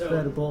 So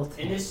Verboten.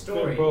 in this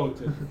story,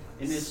 Verboten.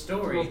 in this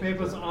story,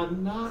 Papers are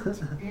not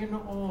in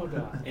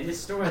order. in this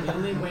story, the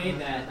only way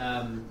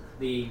that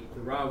the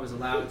Raw was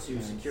allowed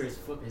to secure his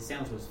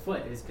sandals to his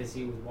foot is because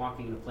he was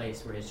walking in a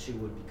place where his shoe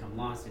would become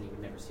lost and he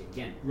would never see it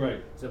again.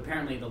 Right. So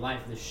apparently, the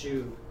life of the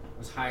shoe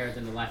was higher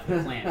than the life of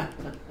the plant.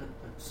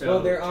 So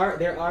Well, there are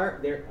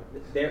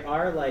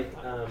like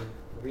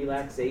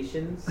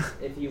relaxations,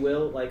 if you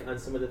will, like on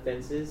some of the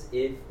fences,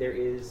 if there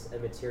is a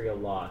material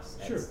loss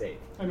at Sure. stake.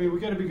 I mean, we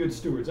got to be good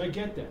stewards. I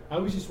get that. I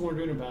was just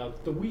wondering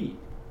about the weed.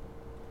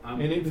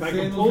 And if The I can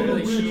sandals pull the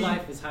apparently, shoe weed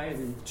life is higher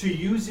than. to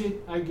use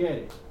it, I get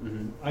it.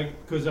 Mm-hmm.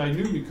 Because I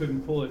knew you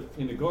couldn't pull it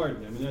in the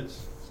garden. I mean,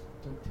 that's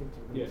Don't take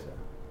the yeah. roots out.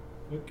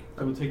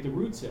 I will take the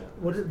roots out.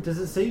 What does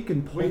it say? You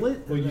can pull Wait,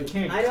 it? well, you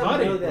can't I don't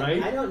cut know it, that.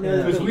 right? I don't know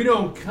that. Because we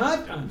don't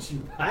cut on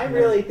shoe. I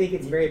really think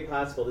it's very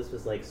possible this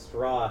was like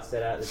straw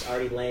set out that's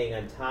already laying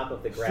on top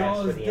of the grass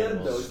Straw for is the dead,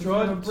 animals. though.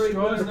 Straw's But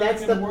not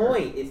that's the gonna work.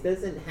 point. It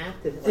doesn't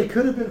have to. Like, It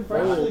could have been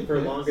roll freshly for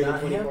picked. longer than Not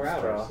 24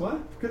 hemp hours. straw.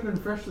 What? Could have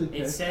been freshly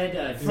picked. It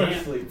said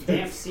Freshly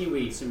damp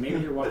seaweed, so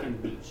maybe you're walking on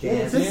the beach. Damn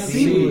It says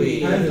seaweed.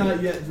 seaweed. Has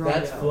not yet dried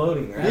That's out.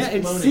 floating, right? Yeah,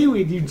 it's floating.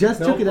 seaweed. You just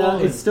No took it out.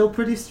 blowing. It's still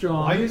pretty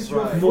strong. Why is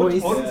your Right. foot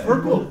Moist.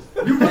 unpurpled?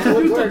 You must have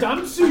would used a work.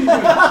 damn seaweed. It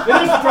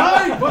is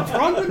dried. What's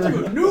wrong with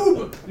you,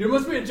 noob? You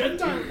must be a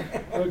Gentile.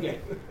 Okay.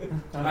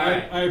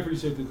 Alright. I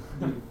appreciate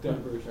the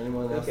diversion.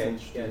 Anyone else Okay,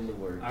 interested in the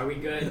word? Are we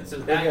good? So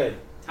We're that good.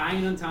 tying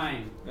and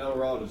untying. Now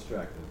we're all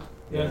distracted.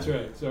 That's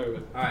right. Sorry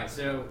about All right,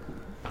 so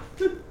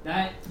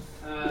that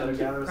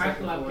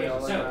practical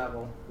application.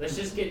 So let's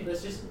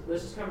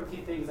just cover a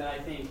few things that I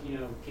think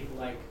people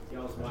like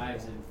y'all's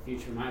wives and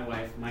future my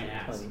wife might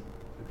ask.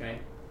 Okay,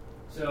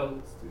 so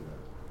Let's do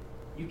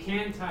that. you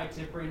can tie a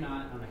temporary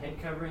knot on a head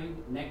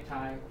covering,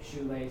 necktie,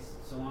 shoelace,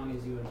 so long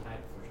as you untie it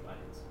before Shabbat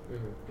ends.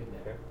 Good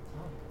there. Okay.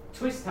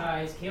 Twist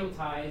ties, cable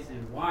ties,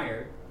 and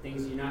wire,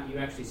 things you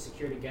actually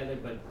secure together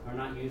but are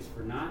not used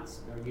for knots,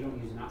 or you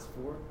don't use knots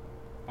for,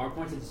 are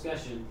points of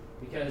discussion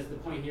because the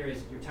point here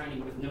is you're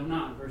tightening with no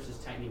knot versus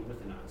tightening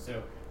with a knot.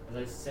 So, as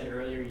I said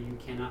earlier, you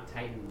cannot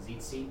tighten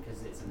tzitzit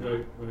because it's a knot,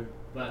 Right, right.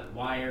 but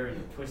wire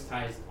and twist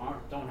ties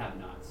don't have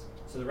knots.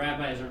 So the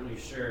rabbis aren't really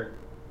sure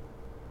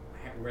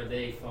where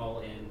they fall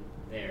in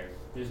there.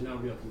 There's no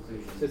real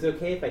conclusion. So it's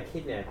okay if I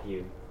kidnap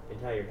you and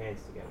tie your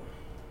hands together,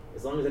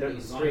 as long as I don't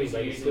use As long strings as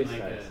like you're use using twist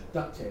like ties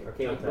Duct tape. or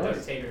cable duct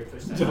ties. tape or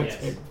twist ties, Duct yes.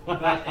 tape.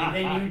 And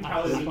then you'd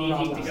probably be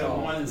needing to go Problem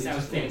more than solved.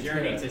 South State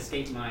journey to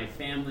escape my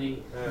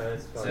family.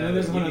 That's So- fine. And then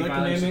there's one you'd be other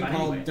violating commandment Shabbat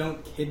called anyway.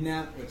 "Don't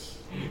kidnap," which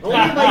Only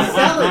if I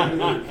sell it.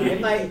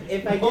 If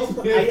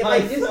I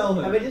just sell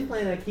it. if I just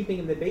plan on keeping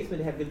it in the basement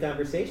to have good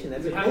conversation,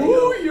 that's You okay. have to Ooh,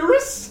 go- you're a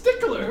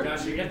stickler.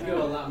 Josh, you'd have to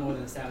go a lot more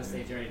than South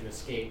State journey to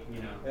escape. Yeah,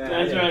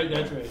 That's yeah. right.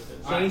 That's right.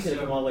 Change Alright, it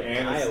from all the way to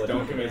And Iowa.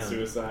 don't to commit down.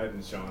 suicide,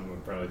 and Sean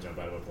would probably jump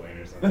out of a plane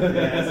or something. Yeah,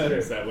 that's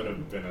true. That would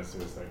have been a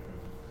suicide.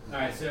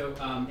 Alright, so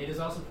it is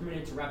also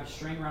permitted to wrap a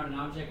string around an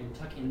object and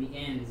tuck in the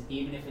ends,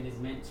 even if it is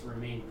meant to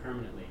remain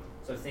permanently.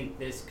 So I think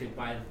this could,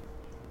 by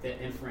the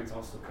inference,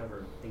 also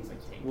cover things like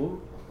tape. Whoa.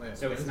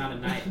 So it's not a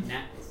knot.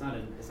 It's not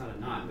a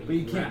knot, but, But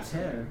you can can't wrap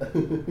tear.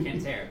 something. You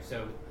can't tear.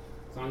 So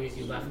as long as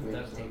you left the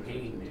duct tape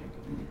hanging there.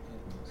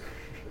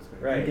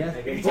 Right. I guess.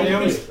 I guess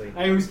I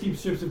always keep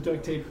strips of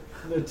duct tape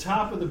on the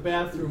top of the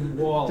bathroom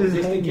wall Just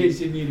just in hanging. case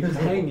you need a Just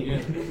couple. hanging.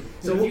 Yeah.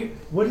 So if you-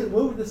 what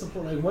would this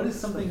apply? Like, what is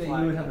something that you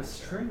would have a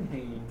string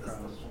hanging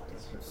from?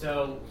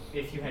 So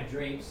if you had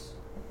drapes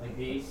like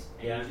these,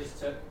 and Yeah. you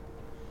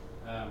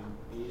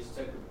just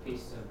took a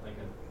piece of like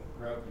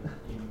a rope and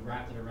you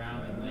wrapped it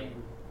around and like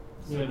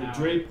Yeah, the somehow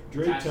drape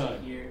attached tie.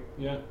 it here,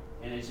 Yeah.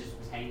 and it just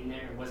was hanging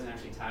there. It wasn't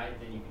actually tied.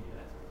 Then you could do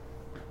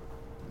that.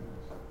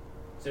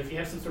 So if you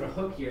have some sort of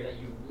hook here that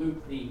you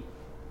loop the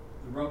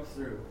rope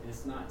through and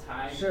it's not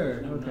tied, Sure,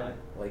 there's no okay. knot.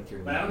 Like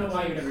your But I don't know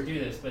why you'd ever do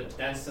this, but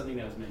that's something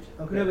that was mentioned.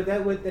 Okay. No, but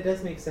that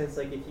does make sense.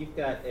 Like if you've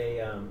got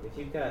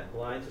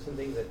blinds or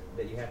something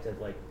that you have to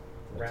like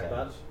wrap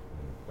Attach. up,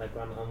 like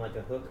on like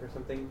a hook or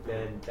something,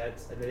 then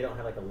and they don't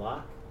have like a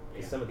lock.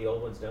 'Cause Yeah. some of the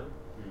old ones don't. Mm.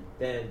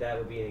 Then that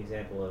would be an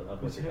example of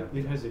what you're talking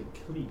It about. has a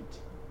cleat.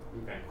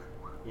 Okay.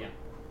 Yeah,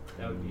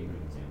 that would be a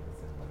good example.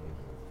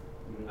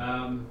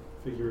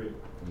 Figure eight.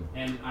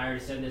 And I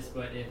already said this,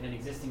 but if an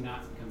existing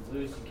knot becomes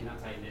loose, you cannot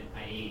tighten it,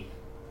 i.e.,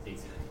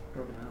 zigzag.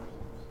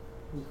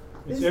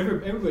 It's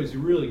everybody's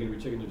really going to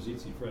be checking their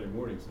ZT Friday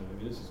mornings now. I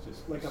mean, this is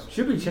just like a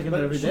Should be checking But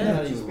it every shouldn't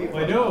day. that just be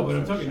I know, but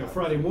I'm talking about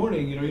Friday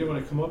morning. You know, you don't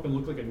want to come up and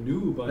look like a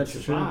noob on That's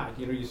true. Shabbat.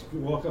 You know, you just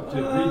walk up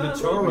to read the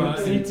Torah.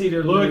 Seats And,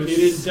 either look, loose. you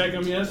didn't check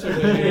them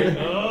yesterday.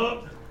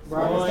 Oh,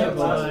 Boy,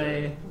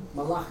 boy.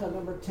 Malacca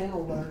number 10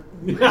 alert.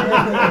 Johnny.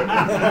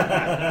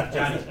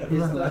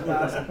 Is that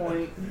last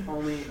point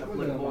only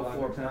applicable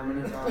for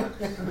permanent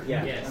knots?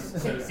 Yeah. Yes.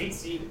 So ZT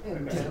is a Ten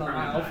permanent on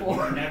aisle knot. four.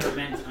 You're never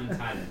meant to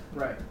untie them.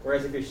 Right.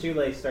 Whereas if your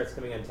shoelace starts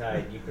coming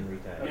untied, you can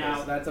retie it. Okay, Now-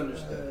 so that's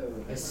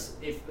understood.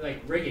 If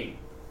like rigging,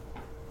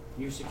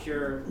 you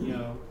secure,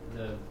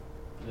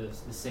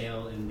 the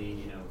sail in the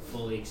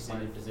fully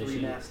extended position.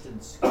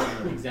 Three-masted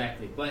schooner.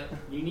 Exactly, but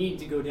you need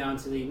to go down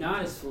to the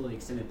not as fully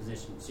extended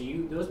position. So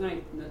those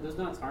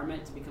knots are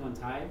meant to become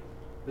untied,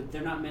 but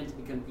they're not meant to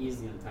become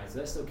easily untied. So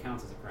that still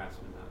counts as a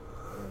craftsman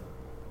knot.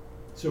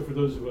 So for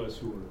those of us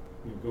who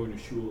are going to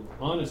shul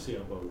on a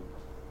sailboat,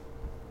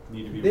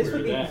 need to be This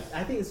aware would of be. that.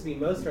 I think this would be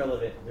most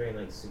relevant during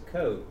like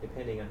Sukkot,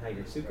 depending on how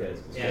your sukkah is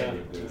Yeah,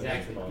 constructed.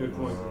 exactly. Good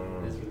point.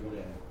 That's a good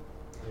one.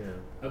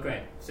 Yeah.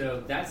 Okay,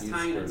 so that's Use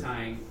tying and for-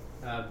 untying.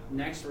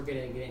 Next, we're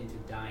gonna get into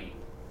dyeing.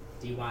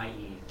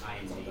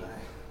 D-Y-E-I-N-G.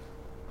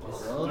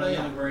 This is Oh, one of the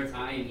yeah. only words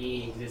I and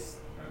E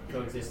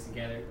coexist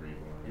together.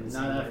 In the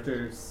same Not word.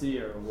 after C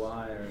or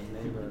Y or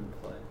neighbor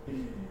play.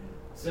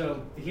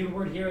 So the Hebrew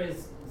word here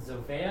is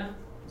zovea.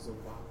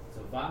 Zova.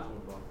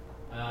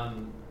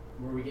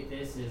 Where we get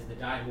this is the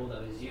dyed wool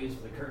that was used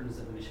for the curtains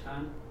of the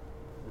Mishkan.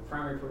 The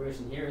primary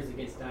prohibition here is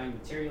against dyeing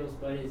materials,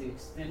 but it is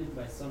extended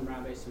by some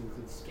rabbis to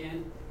include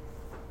skin.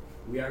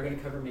 We are going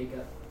to cover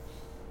makeup,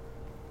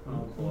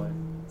 Oh boy.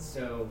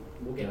 so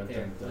we'll get Dun, there.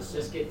 dun, dun, Let's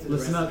dun. just get to the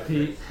Listen rest up, of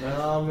it Pete. first.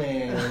 Oh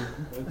man.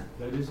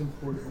 That is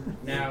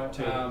important. Now,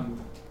 to-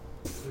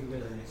 we go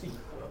to the next one.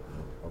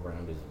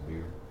 Around his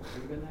beard.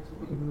 Can we go to the next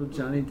one? Little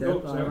Johnny Oh,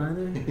 Depp sorry.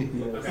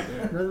 eyeliner. Okay.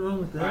 Nothing wrong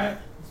with All right.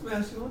 that.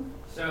 Smash one.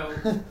 So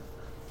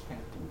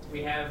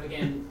we have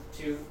again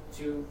two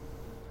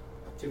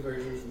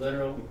versions: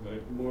 literal,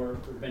 Right. more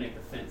rabbinic,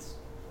 the fence.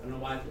 I don't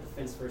know why I put the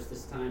fence first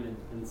this time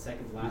and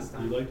second last You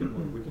time. like it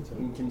more, we can tell.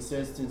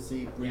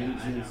 Inconsistency breeds Yeah,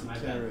 I know, my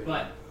bad. insecurity.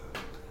 But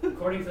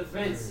according to the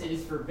fence, it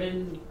is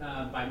forbidden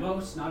by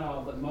most, not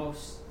all, but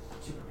most,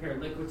 to prepare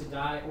liquid to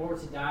dye or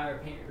to dye or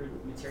paint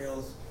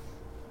materials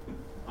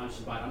on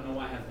Shabbat. I don't know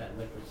why I have that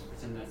liquid, so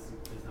pretend that's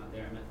not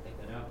there. I meant to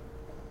take that out.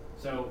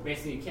 So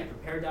basically, you can't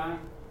prepare dye,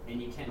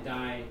 and you can't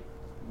dye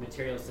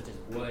materials such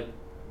as wood,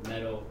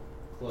 metal,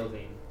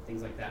 clothing,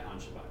 things like that on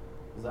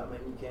Shabbat. Does that mean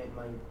you can't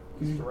make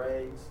you- Easter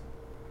eggs?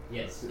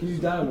 Yes. Can you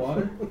dye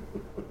water?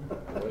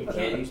 You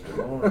can't. Easter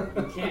morning.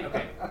 You can't.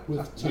 Okay.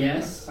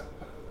 Yes.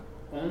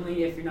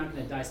 Only if you're not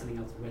going to dye something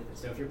else with it.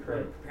 So if you're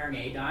preparing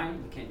a dye,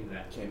 you can't do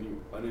that. Can you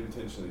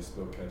unintentionally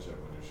spill ketchup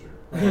on your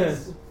shirt?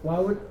 Yes. Why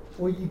would?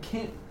 Well, you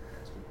can't.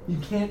 You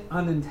can't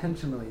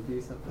unintentionally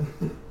do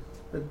something.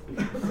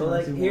 So,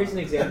 like, here's an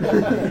example.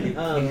 In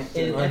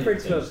an effort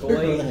to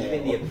avoid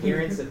even the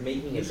appearance of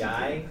making a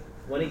dye,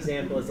 one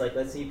example is like,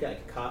 let's say you've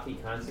got coffee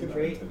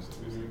concentrate.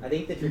 I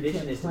think the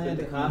tradition is to put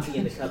the coffee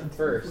in the cup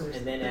first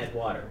and then add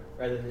water,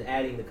 rather than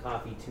adding the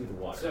coffee to the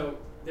water. So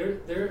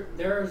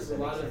there's a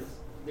lot of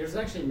there's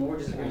actually more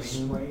Just gonna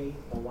disagreement. spray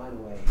the wine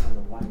away on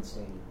the wine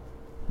stain.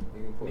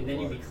 And then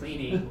you'd be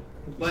cleaning.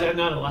 Is that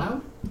not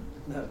allowed?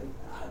 No,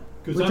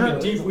 Because We I'm in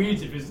talked- deep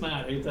weeds if it's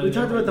not. We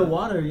talked about the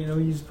water. You know,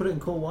 you just put it in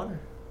cold water.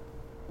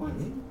 What?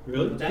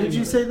 Really? Did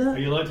you say Are that?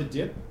 you allowed to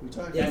dip? We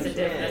talked That's a about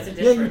that's a Yeah,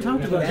 different. you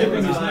talked about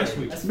Dipping that. is next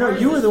week. As No, far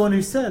as you were this- the one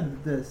who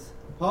said this.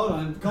 Hold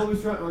on.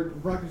 Colby's trying, or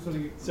Brock's trying to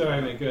get.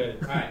 Sorry, man, go ahead.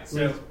 All right.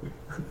 So,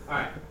 all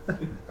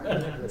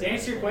right. To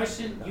answer your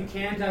question, you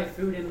can dye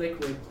food in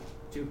liquid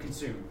to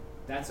consume.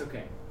 That's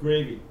okay.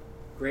 Gravy.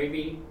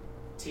 Gravy,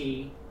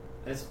 tea.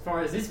 As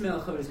far as this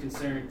melachot is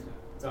concerned,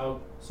 it's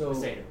all So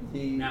Seder.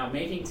 the Now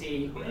making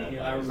tea, that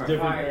requires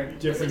Different, fire. It's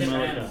a different different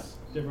Malika. animal.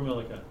 Different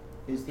Malika.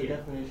 is the Here.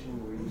 definition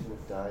we're using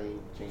of dyeing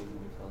changing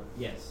the color?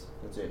 Yes,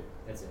 That's it.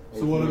 that's it.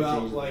 So what If you about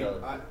change the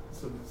like color.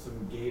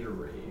 some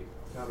Gatorade,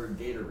 powdered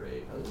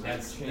Gatorade?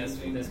 That's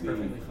Changing that's the-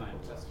 perfectly fine.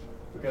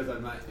 Because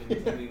I'm not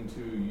intending to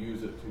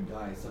use it to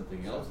dye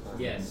something else for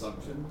Yes.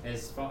 consumption.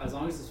 As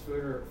long as it's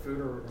food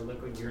or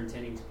liquid you're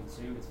intending to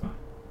consume, it's fine.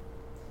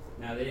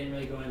 Now they didn't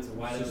really go into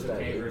why It's that's just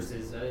okay that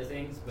versus other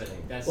things, but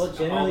that's Well, all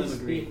generally of them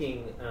agree.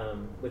 speaking,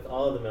 with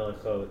all of the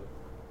melachot,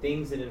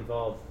 things that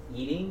involve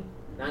eating,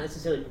 not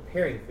necessarily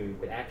preparing food,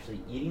 but actually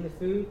eating the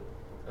food,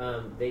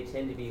 they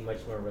tend to be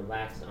much more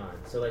relaxed on.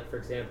 So, like for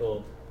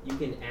example, you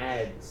can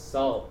add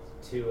salt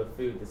to a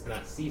food that's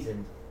not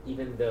seasoned,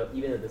 even though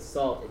the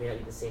salt may not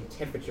be the same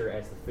temperature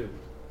as the food.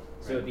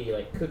 So it'd be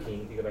like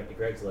cooking. If you go back to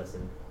Greg's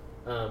lesson,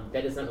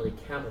 that does not really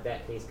count in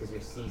that case because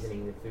you're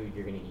seasoning the food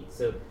you're going to eat.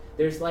 So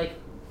there's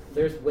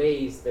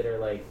ways that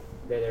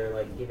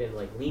are given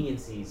like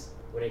leniencies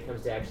when it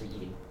comes to actually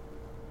eating.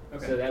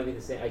 Okay. So that would be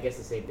the same. I guess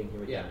the same thing here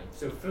with Yeah. dyeing.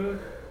 So food,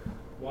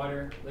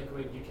 water,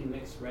 liquid, you can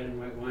mix red and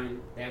white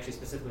wine. They actually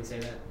specifically say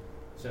that.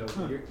 So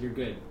you're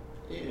good.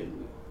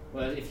 Ew.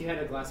 Well, if you had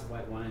a glass of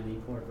white wine and you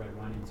poured red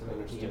wine into it,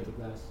 like the empty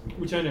glass.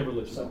 Which I never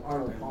listened So to.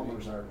 Arnold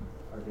Palmer's are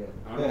good.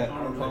 Yeah,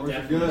 Arnold Palmer's are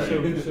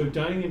definitely. good. So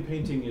dyeing and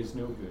painting is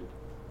no good,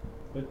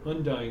 but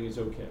undying is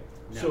okay.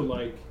 No. So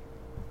like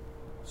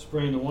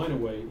spraying the wine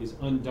away is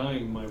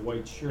undying my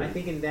white shirt. I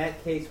think in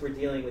that case we're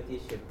dealing with the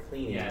issue of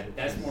cleaning. Yeah,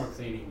 that's more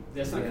cleaning.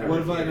 That's not Yeah. covered What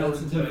if I here. know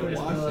That's it's doing different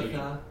this wash?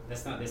 cleaning.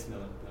 That's not this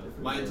milk.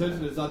 My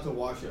intention is not to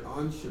wash it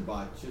on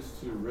Shabbat, just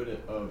to rid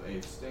it of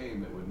a stain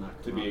that would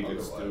not To come be a out good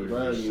otherwise. steward.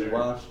 Bro, you Sure.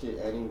 washed it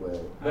anyway. I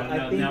don't But I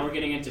know. think- Now we're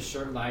getting into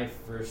short life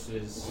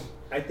versus.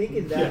 I think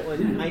in that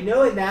one, I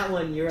know in that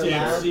one you're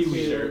Damn allowed seaweed.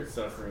 to. Shirt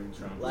suffering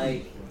trauma.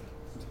 Like,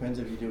 Depends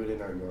if you do it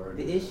in our yard.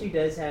 the issue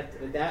does have to,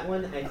 with that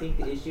one. I think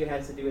the issue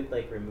has to do with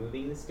like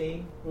removing the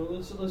stain. Well,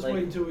 let's Like-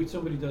 wait until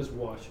somebody does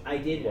washing. I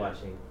did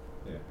washing.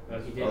 Yeah. Oh,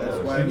 he did. Oh, that's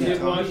Oh, why you we did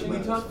talked wash- about we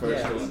this talked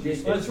first about one.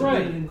 it. That's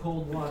right. in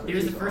cold water. He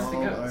was the first to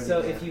go. So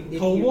if you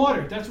Cold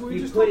water. That's what we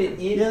you just put talked it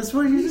in. Yeah, that's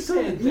what you just said.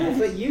 said. That's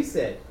what you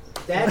said.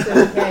 That's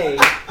okay.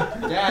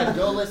 Dad,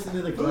 go listen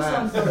to the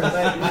class. This is my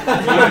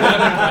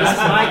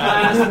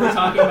class. We're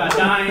talking about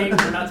dyeing.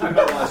 We're not talking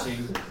about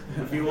washing.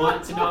 If you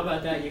want to know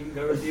about that, you can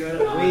go review it.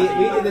 we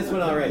did this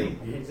one already.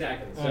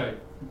 Exactly. So Alright.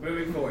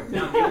 moving forward.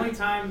 Now, the only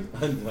time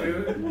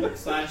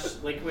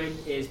food/liquid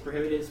is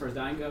prohibited as far as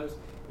dyeing goes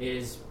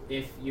is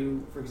if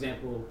you, for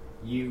example,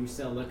 you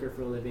sell liquor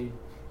for a living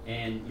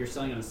and you're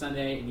selling on a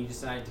Sunday and you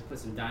decide to put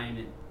some dye in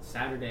it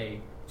Saturday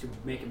to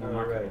make it more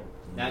marketable. Right.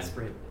 That's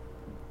prohibited.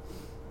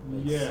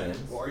 Yeah. sense.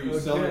 Or are you Okay.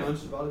 selling on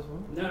Shabbat as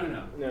well? No.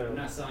 No. You're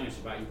not selling on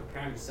Shabbat. You're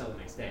preparing to sell the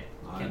next day.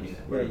 You can't do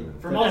that. Yeah,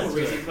 For multiple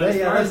reasons, but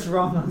yeah, as far that's as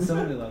wrong on so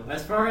many levels.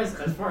 as far as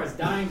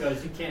dyeing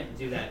goes, you can't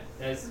do that.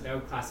 That's no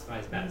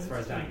classified as bad as far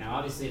as dyeing. Now,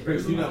 obviously, it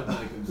breaks Chris, the you law. know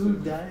Who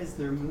dyes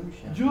their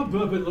moonshine? Your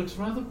bourbon looks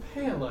rather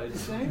pale, I'd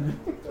say.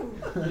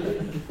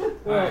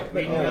 Alright,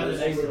 we can go to the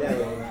next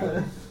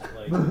one.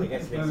 Like, I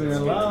guess it makes Moving sense.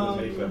 along.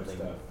 Makeup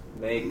stuff.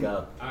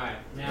 Makeup. Alright,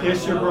 now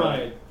Kiss your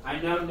bride. I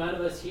know none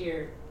of us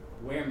here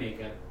wear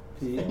makeup.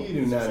 You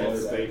do not know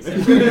that.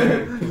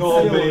 Except-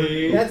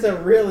 Colby. That's a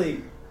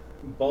really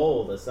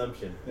bold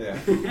assumption. Yeah.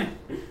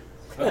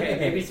 Okay,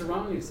 maybe it's a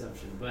wrong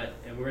assumption, but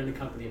we're in the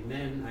company of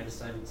men. I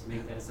decided to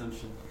make that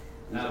assumption.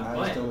 These eyes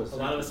But don't a assume.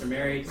 lot of us are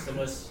married. Some of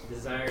us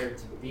desire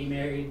to be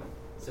married.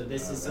 So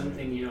this is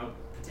something,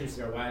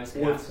 potentially our wives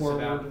can Or ask us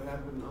forward about. to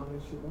happen on a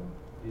Shabbat?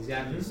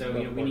 Exactly. So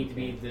we need to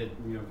be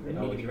we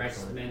need to be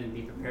righteous men and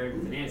be prepared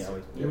with an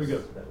answer. Here we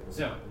go.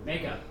 So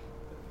makeup.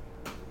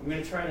 I'm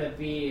gonna try to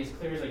be as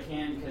clear as I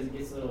can because it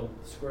gets a little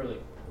squirrely.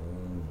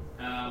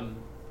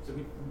 So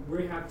we're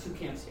gonna have two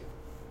camps here.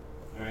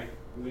 All right.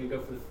 We're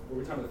gonna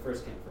we're talking about the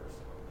first camp first.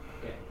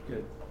 Okay.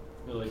 Good.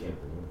 I like it.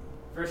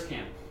 First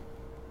camp.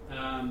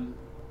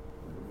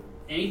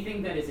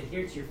 Anything that is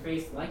adhered to your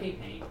face like a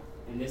paint,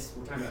 and this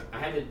we're talking about.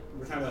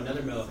 We're talking about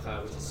another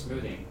melacha, which is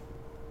smoothing.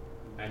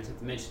 I just have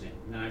to mention it,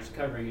 not actually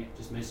covering it,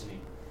 just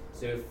mentioning.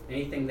 So if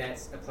anything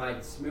that's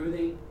applied to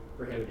smoothing,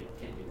 prohibited.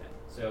 Can't do that.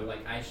 So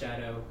like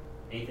eyeshadow,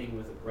 anything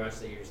with a brush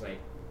that you're just like,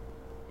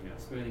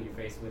 smoothing your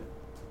face with,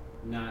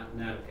 not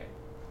okay.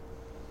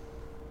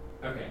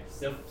 Okay,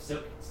 still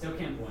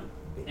camp one.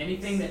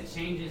 Anything that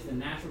changes the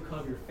natural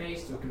color of your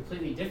face to a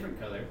completely different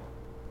color,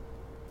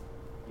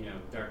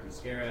 dark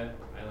mascara,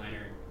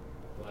 eyeliner,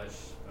 blush,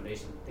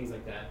 foundation, things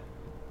like that,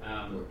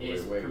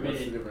 is Wait, what's the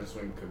permitted. difference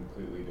between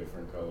completely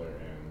different color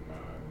and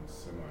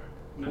non-semi?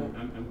 You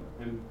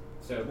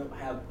don't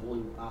have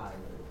blue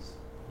eyelids.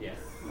 Yeah.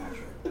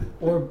 Naturally.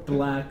 Or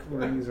black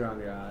rings around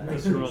your eyes.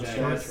 Makes your own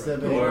Exactly.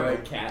 structure. Or a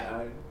cat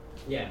eye?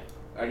 Yeah.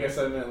 I guess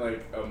I meant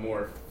like a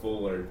more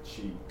fuller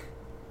cheek.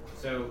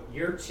 So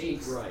your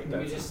cheeks, Right,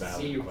 let me that's a just valid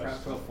see your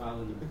question.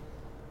 profile.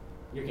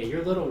 Okay,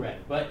 you're a little red,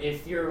 but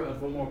if you're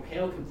of a more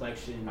pale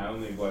complexion, I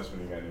only blush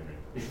when you got near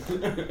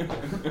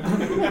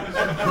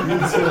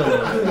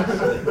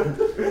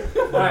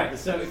all right.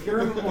 So if you're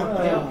of a more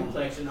pale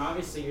complexion,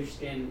 obviously your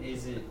skin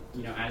isn't,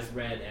 as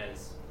red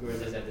as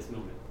yours is at this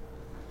moment.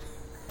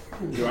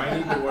 Do I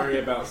need to worry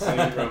about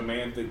saying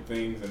romantic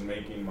things and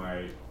making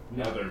my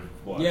No. mother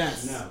blush?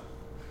 Yes. No.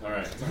 All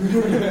right.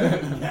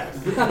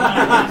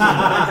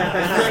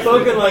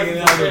 Spoken like an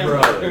elder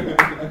brother.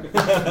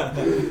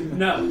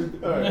 No.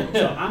 Alright.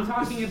 So I'm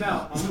talking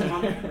about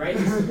right.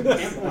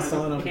 Camp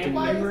saw it one, on Camp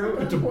TV. Numero,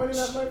 pointing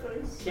at my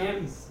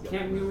face?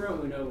 Camp Numero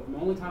Uno. I'm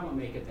only talking about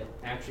makeup that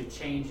actually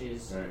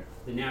changes Right.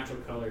 the natural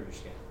color of your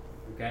skin.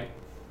 Okay.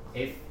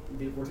 We're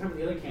talking about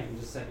the other camp in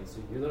just a second, so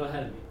you're a little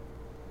ahead of me.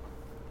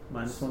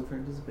 -1 for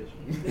anticipation.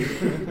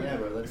 Yeah,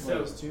 bro, that's So-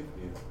 nice too for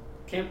you.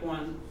 Camp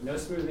one, no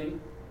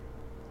smoothing,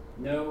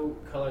 no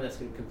color that's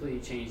going to completely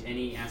change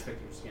any aspect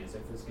of your skin. So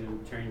if it's going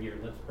to turn your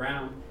lips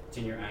brown,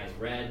 turn your eyes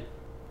red,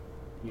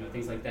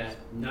 things like that,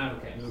 not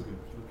okay. No good.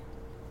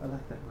 I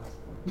like that last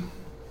one.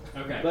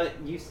 Okay. But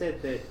you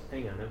said that.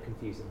 Hang on, I'm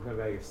confused. I'm talking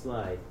about your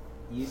slide.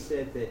 You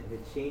said that if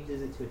it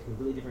changes it to a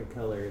completely different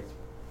color, it's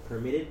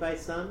permitted by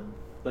some,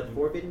 but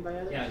forbidden by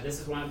others. Yeah, this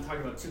is why I'm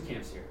talking about two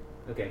camps here.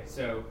 Okay,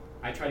 So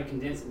I try to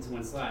condense it into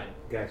one slide.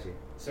 got you.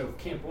 So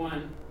camp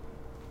one,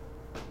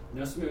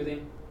 no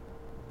smoothing,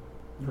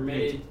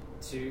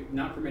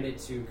 not permitted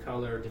to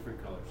color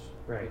different colors.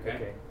 Right. Okay.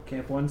 Okay.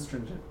 Camp 1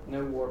 stringent.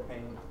 No war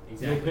paint.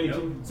 Exactly. No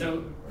painting?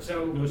 So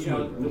No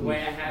smoothing. the way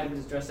I had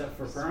was dressed up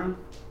for Purim,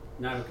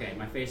 not okay.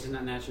 My face is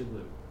not naturally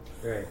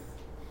blue. Right.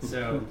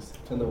 So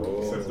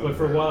But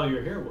for a while,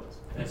 your hair was.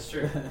 that's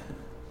true.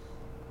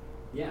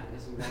 Yeah,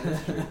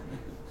 that's true.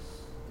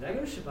 Did I go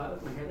to Shabbat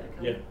with my hair that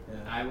color? Yeah.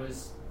 I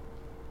was,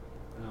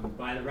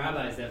 by the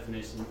rabbi's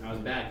definition, I was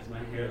bad because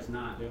my hair is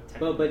not. Yeah.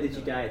 But did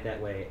you dye it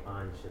that way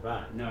on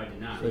Shabbat? No, I did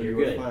not. So You're you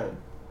were good. fine.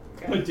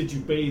 Okay. But did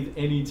you bathe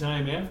any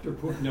time after?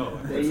 No.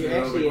 So you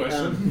another actually,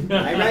 question.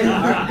 I read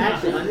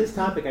actually on this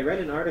topic. I read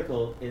an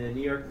article in the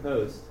New York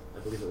Post, I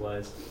believe it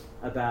was,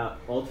 about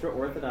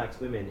ultra-Orthodox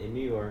women in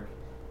New York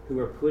who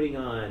were putting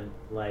on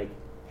like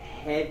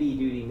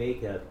heavy-duty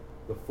makeup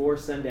before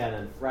sundown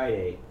on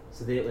Friday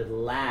so that it would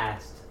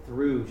last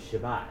through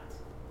Shabbat.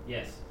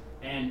 Yes,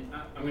 and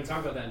I'm going to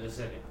talk about that in just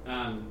a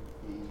second.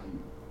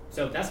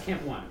 So that's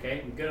Camp 1,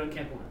 okay? We're good on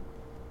Camp 1.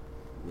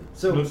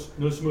 So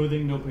no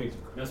smoothing, no painting.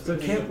 No so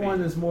smoothing, Camp no 1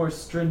 painting. is more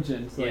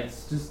stringent. Like,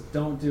 Yes. just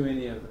don't do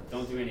any of it.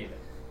 Don't do any of it.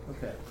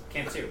 Okay.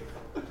 Camp 2.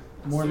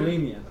 More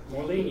lenient.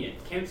 More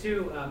lenient. Camp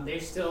 2, they're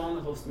still on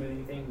the whole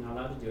smoothing thing, not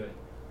allowed to do it.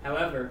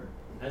 However,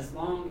 as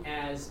long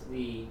as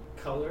the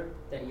color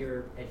that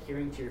you're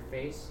adhering to your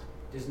face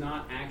does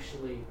not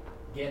actually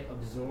get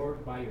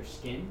absorbed by your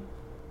skin,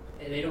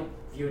 they don't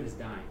view it as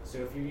dyeing. So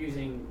if you're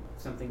using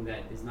something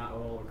that is not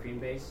oil or cream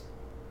based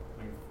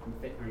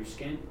on your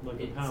skin, Like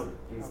a it's, powder.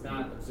 it's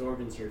not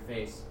absorbed into your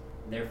face,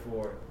 and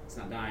therefore it's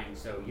not dyeing.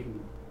 So you can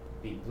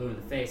be blue in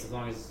the face as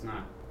long as it's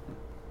not,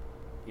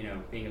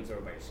 being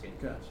absorbed by your skin.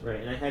 Gotcha. Right,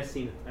 and I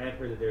have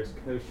heard that there's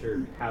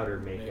kosher powder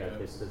makeup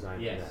that's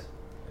designed Yes.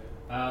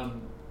 for that.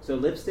 So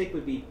lipstick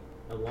would be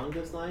along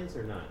those lines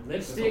or not?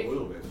 Lipstick, Just a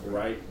little bit.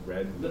 Bright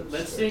red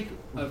lipstick,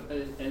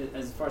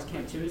 as far as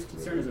Camp 2 is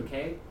concerned, is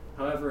okay.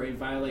 However, it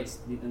violates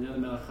another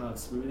melacha of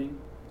smoothing,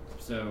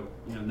 so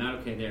not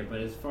okay there. But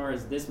as far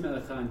as this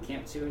melacha in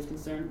Camp 2 is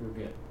concerned,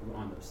 we're good. We're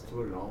on those things. So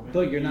what it all means?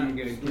 But you're not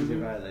going to because you're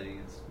violating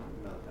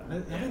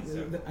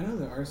it. I know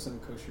there are some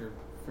kosher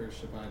for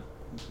Shabbat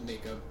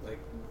makeup like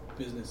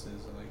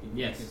businesses like you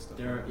Yes, and stuff.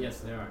 there are. like that. Yes,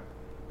 there are.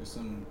 There's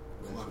some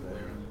clock there.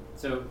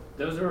 So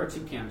those are our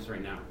 2 camps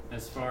right now.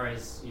 As far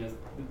as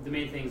the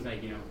main things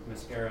like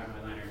mascara,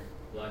 eyeliner,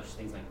 blush,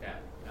 things like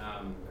that.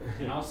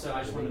 And also,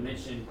 I just want to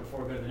mention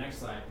before we go to the next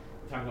slide,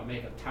 we're talking about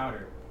makeup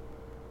powder.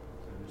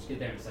 So we'll just get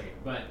there in a second.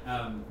 But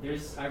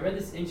I read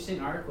this interesting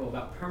article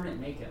about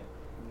permanent makeup.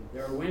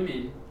 There are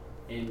women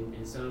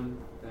in some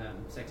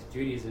sects of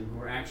Judaism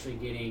who are actually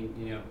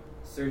getting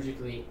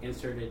surgically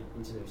inserted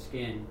into their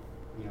skin,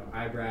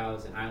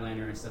 eyebrows and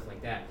eyeliner and stuff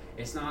like that.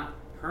 It's not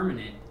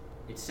permanent.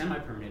 It's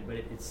semi-permanent, but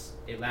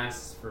it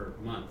lasts for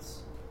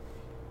months.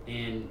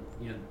 And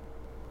the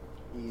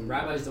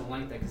rabbis don't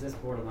like that because that's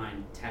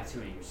borderline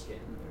tattooing your skin.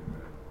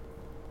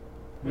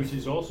 Which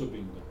is also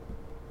being done.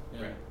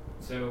 Yeah. Right.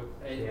 So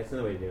Yeah, that's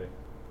another way to do it.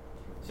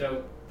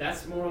 So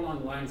that's more along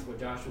the lines of what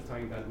Josh was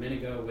talking about a minute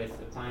ago with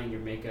applying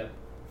your makeup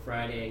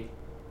Friday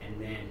and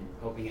then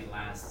hoping it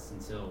lasts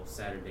until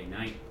Saturday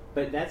night.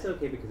 But that's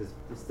okay because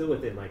it's still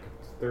within like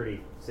a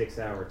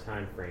 36-hour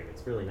time frame.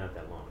 It's really not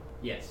that long.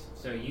 Yes.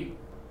 So you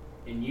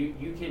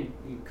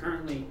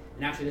currently,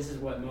 and actually this is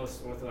what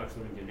most Orthodox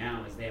women do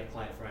now, is they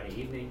apply it Friday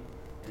evening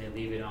and they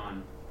leave it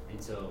on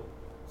until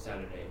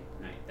Saturday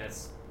night.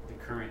 That's the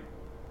current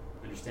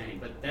understanding.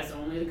 But that's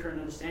only the current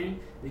understanding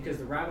because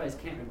the rabbis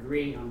can't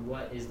agree on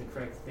what is the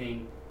correct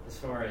thing as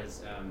far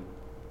as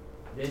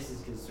this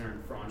is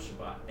concerned for on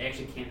Shabbat. They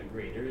actually can't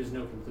agree. There is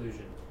no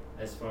conclusion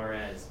as far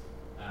as,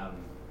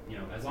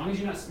 as long as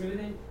you're not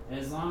smoothing and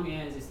as long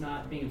as it's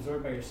not being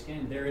absorbed by your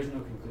skin, there is no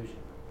conclusion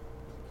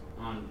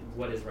on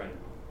what is right and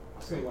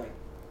wrong. So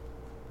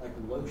like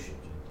lotion,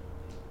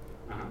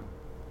 Uh-huh.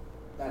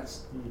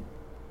 that's, I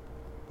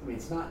mean,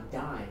 it's not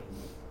dying.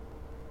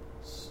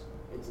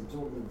 It's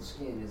absorbed in the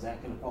skin. Is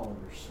that going to fall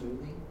under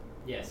smoothing?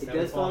 Yes, It that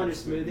would does fall under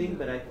smoothing,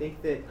 but I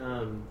think that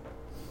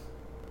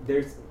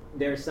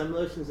there are some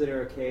lotions that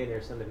are okay and there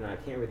are some that are not. I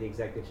can't remember the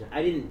exact definition.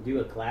 I didn't do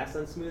a class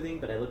on smoothing,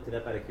 but I looked it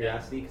up out of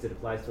curiosity because it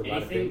applies to a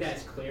lot of Anything things.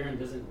 that's clear and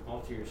doesn't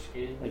alter your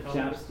skin, Like color,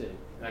 chapstick.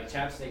 like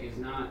chapstick is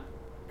not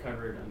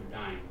covered under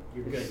dyeing.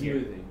 You're It's good here.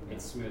 smoothing, yeah.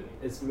 It's smoothing.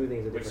 It's smoothing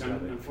is a Which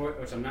different topic.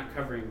 which I'm not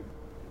covering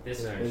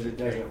this No, time. It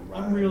doesn't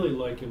I'm really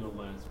liking the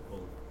last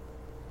bullet.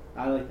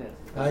 I like that.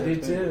 I do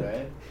too.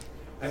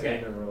 Okay.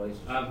 Same in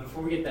relationship.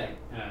 Before we get that,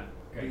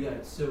 Greg. Yeah,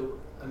 so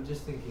I'm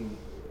just thinking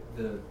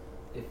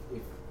if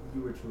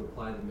you were to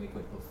apply the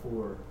makeup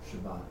before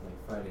Shabbat,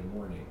 like Friday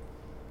morning,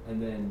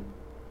 and then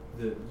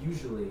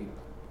usually,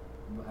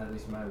 at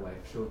least my wife,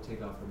 she'll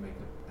take off her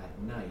makeup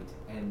at night,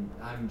 and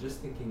I'm just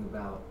thinking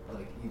about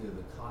like either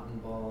the cotton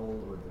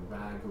ball or the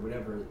rag or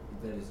whatever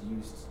that is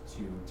used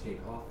to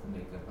take off the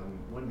makeup. I'm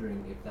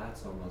wondering if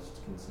that's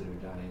almost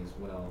considered dyeing as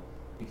well,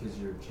 because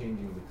you're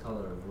changing the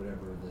color of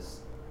whatever this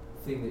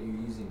thing that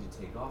you're using to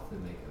take off the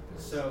makeup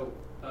is. So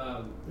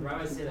the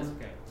rabbis say that's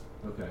okay.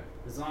 Okay.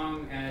 As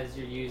long as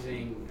you're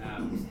using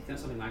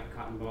something like a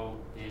cotton ball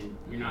and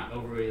you're not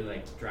overly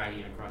like dragging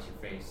it across your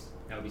face,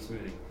 that would be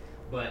smoothing.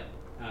 But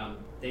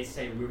they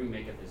say removing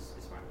makeup is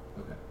fine.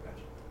 Okay,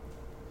 gotcha.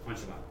 On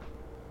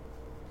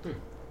Shabbat.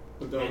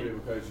 But that would be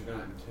because you're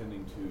not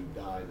intending to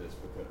dye this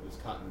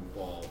cotton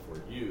ball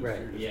for use. Right.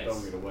 You're just Yes.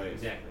 throwing it away.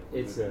 Exactly.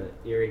 It's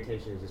your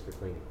intention is just for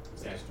cleaning.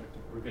 Exactly.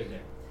 We're good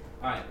there.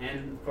 All right,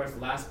 and of course the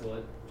last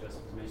bullet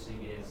Joseph was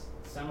mentioning is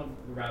some of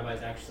the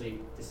rabbis actually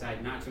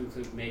decide not to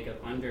include makeup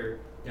under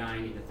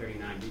dyeing into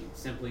 39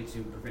 simply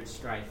to prevent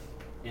strife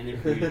in their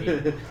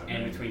community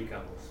and between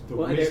couples. The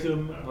Well,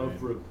 wisdom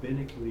of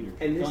rabbinic leadership.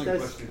 And this Fine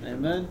does question from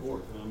Amen. the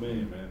court.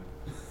 Amen. Amen.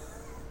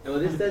 well,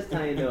 this does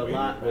tie into a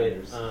lot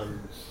Matters.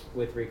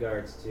 with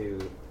regards to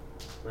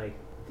like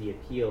the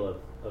appeal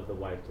of the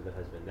wife to the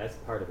husband. That's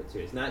part of it too.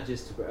 It's not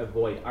just to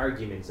avoid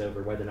arguments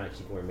over whether or not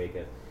she can wear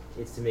makeup.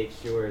 It's to make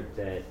sure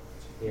that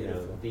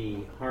the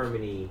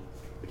harmony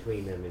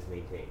between them is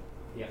maintained.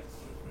 Yes,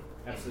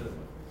 absolutely.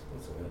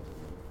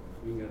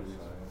 We can go to the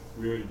next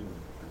one. We already did.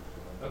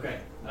 Okay.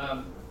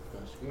 I'm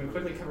going to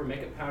quickly cover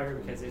makeup powder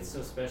because it's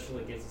so special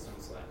it gets its own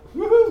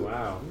slide.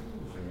 Wow.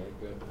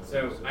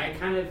 So I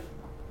kind of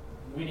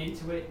went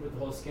into it with the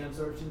whole skin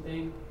absorption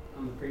thing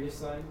on the previous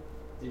slide.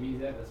 Didn't mean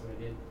that, that's what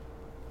I did.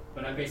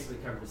 But I basically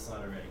covered the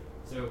slide already.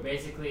 So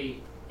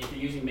basically, if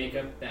you're using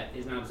makeup that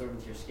is not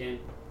absorbent to your skin,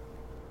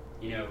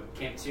 you know,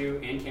 Camp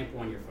 2 and Camp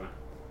 1, you're fine.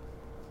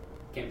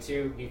 Camp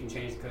 2, you can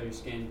change the color of your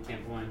skin.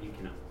 Camp 1, you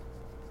cannot.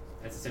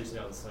 That's essentially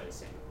all the slide is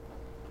saying.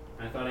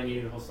 I thought I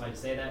needed a whole slide to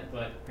say that,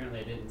 but apparently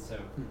I didn't, so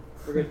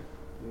We're good.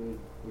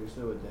 You're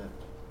so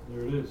adept.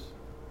 There it is.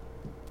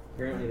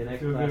 Apparently the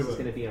next Feel class good is about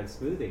going to be on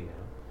smoothing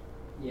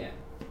now. yeah.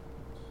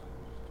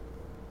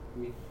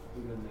 We go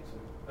to the next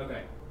one.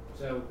 Okay,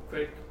 so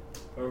quick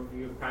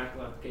overview of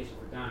practical application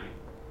for dyeing.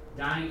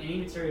 Dyeing any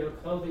material,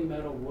 clothing,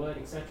 metal, wood,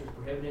 etc. is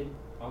prohibited,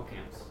 all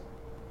counts.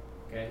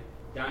 Okay?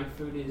 Dyeing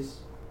food is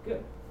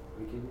good.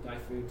 We can dye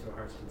food to our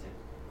heart's content.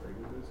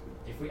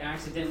 If we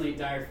accidentally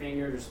dye our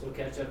fingers or spill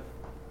ketchup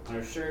on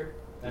our shirt,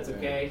 that's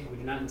okay. We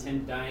do not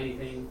intend to dye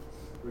anything.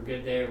 We're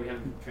good there. We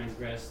haven't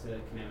transgressed the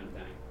commandment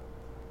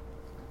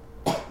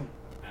of dyeing.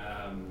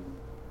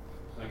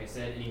 Like I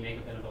said, any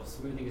makeup that involves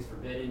smoothing is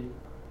forbidden.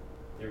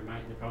 There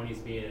probably needs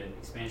to be an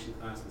expansion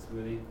class on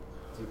smoothing.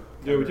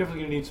 Yeah, we're definitely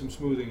going to need some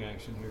smoothing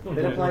action here.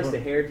 That applies to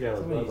hair gel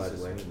as well, by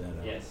the way.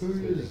 Yes. Who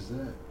uses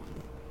that?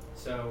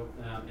 So,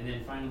 and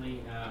then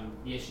finally,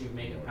 the issue of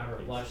makeup powder or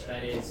blush,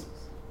 that is,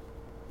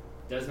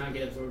 does not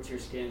get absorbed to your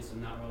skin, so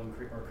not oil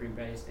or cream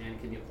based, and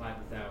can be applied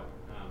without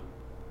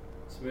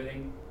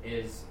smoothing,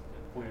 is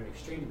a point of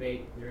extreme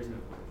debate. There is no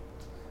point.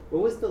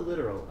 What was the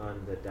literal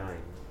on the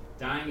dyeing?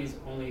 Dyeing is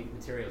only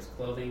materials,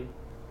 clothing,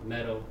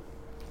 metal,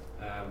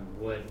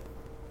 wood,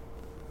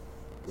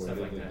 Where stuff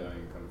did like the that.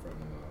 dyeing come from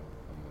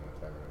on the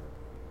tabernacle?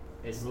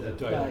 It's Well, the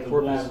the dye,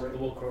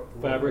 corpus-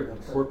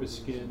 fabric, porpoise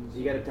skins.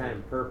 You got to dye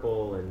them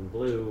purple and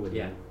blue and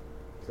Yeah.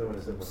 so on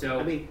and so forth. So-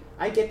 I mean,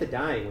 I get the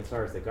dyeing as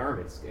far as the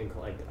garments and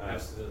like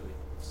absolutely.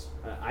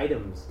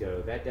 items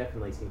go. That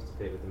definitely seems to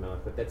fit with the Melech,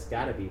 but that's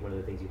got to be one of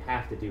the things you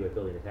have to do at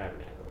building a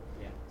tabernacle.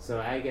 Yeah. So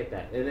I get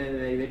that, and then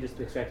they're just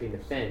expecting the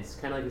fence,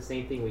 kind of like the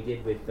same thing we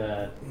did with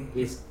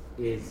is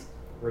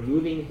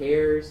removing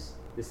hairs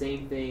the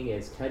same thing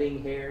as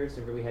cutting hairs.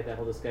 Remember we had that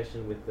whole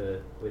discussion with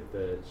the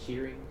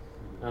shearing.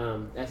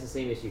 That's the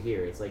same issue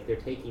here. It's like they're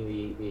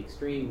taking the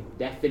extreme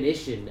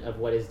definition of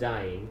what is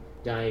dyeing.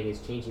 Dyeing is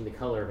changing the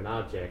color of an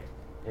object,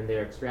 and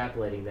they're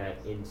extrapolating that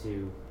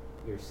into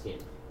your skin.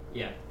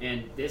 Yeah,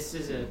 and this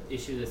is an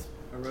issue that's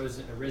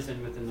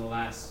arisen within the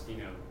last,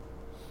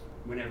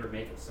 whenever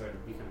makeup started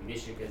becoming an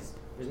issue, because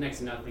there's next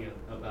to nothing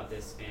about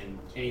this and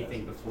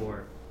anything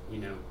before,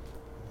 1800s.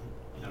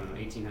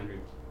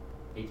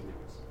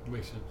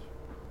 Makes sense.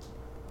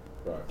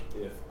 Brock,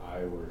 if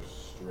I were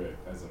strict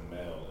as a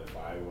male, if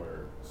I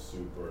were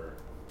super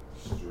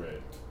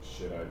strict,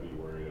 should I be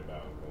worried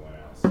about going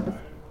outside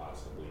and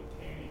possibly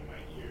tanning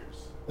my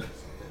ears or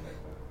something like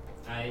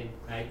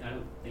that? I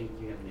don't think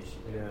you have an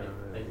issue there.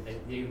 Yeah,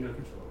 You have no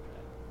control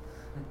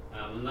over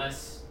that.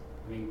 Unless,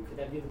 could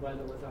that be why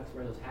the Orthodox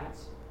wear those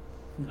hats?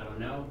 I don't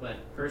know, but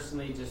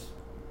personally, just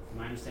from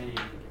my understanding,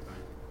 I think you're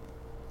fine.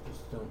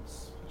 Just don't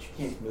You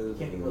can't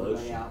smooth any go lay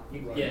lotion. out.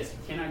 Yes, you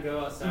cannot go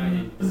outside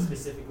and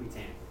specifically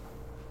tan.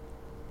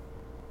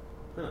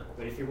 Huh.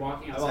 But if you're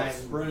walking How about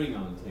outside, spraying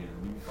on tan?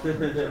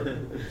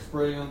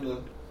 Spraying on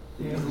the.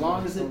 As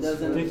long as it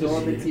doesn't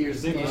absorb into your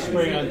skin.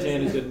 Spray on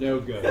tan is a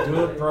no-go.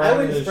 Do it I prior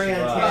wouldn't to spray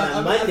on Shabbat. tan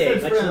on Monday,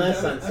 much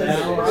less on No,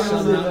 Saturday. it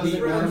will not be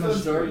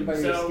absorbed by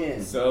your So-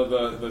 skin. So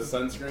the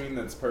sunscreen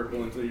that's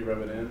purple until you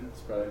rub it in,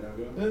 it's probably no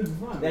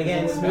go.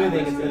 Again,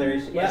 smoothing is another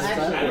issue. Yes,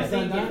 Well, I don't actually,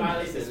 think it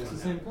violates It's this the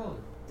one. same color.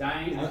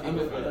 Dying, I think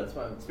Yeah, that's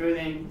fine.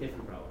 smoothing,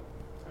 different problem.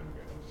 I'm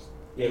good.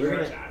 yeah, we're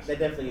gonna. That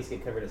definitely needs to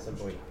get covered at some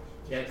point.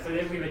 Yeah, so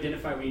then we've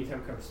identified we need to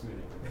have cover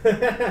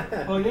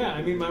smoothing. Oh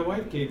yeah, my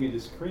wife gave me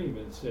this cream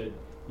and said,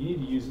 you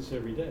need to use this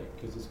every day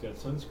because it's got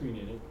sunscreen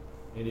in it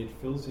and it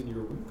fills in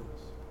your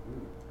wrinkles.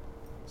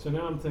 So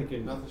now I'm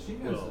thinking, Not that she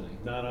has well, any.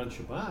 not on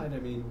Shabbat. I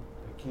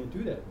can't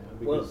do that now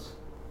Well, because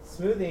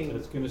smoothing.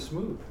 it's going to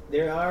smooth.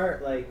 There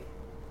are like.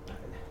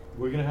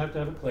 We're going to have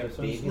a class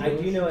on baby smoothing. I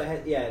do know it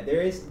has,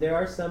 there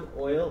are some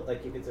oil,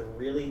 like if it's a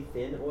really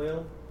thin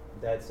oil,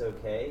 that's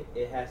okay.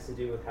 It has to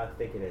do with how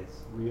thick it is.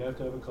 We have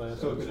to have a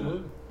class on Coconut.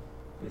 smoothing.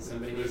 And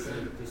somebody needs to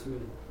do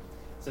smoothing.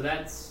 So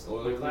that's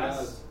Oil my of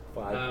class.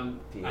 5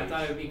 I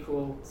thought it would be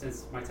cool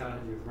since my title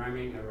had to do with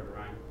rhyming. I wrote a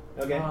rhyme.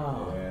 Okay.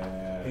 Oh,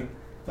 Yeah.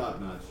 Top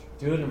notch.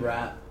 do it in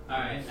rap. All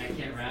right, I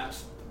can't rap,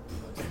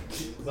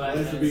 but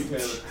Nice to be Taylor.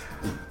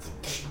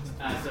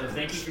 so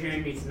thank you for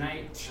hearing me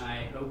tonight.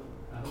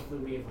 Hopefully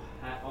we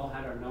have all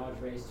had our knowledge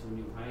raised to a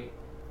new height.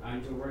 I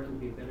enjoy working to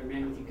be a better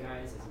man with you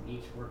guys as we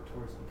each work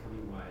towards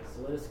becoming wise.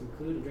 So let us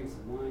conclude and drink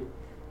some wine.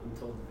 I'm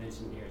told the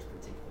vention here is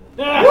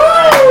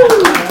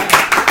particularly.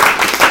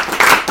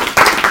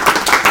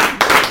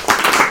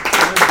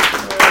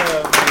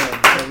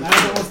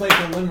 That's almost like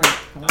the limerick.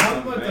 How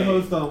about the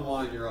host on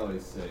wine? You're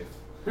always safe.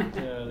 Yeah,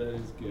 that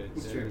is good.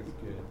 It's That true. is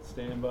good.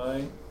 Stand by.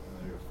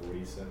 You're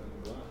 47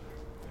 o'clock.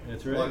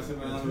 That's right. Flex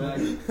him out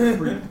That's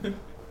of right. that.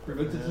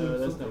 Preventative. No,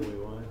 that's not something. what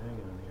we want. Hang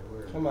on here.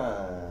 Where? Come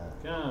on.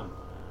 Come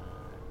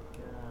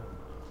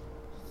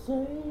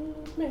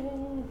Save me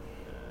on.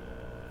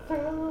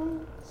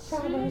 from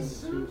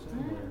Shabbos.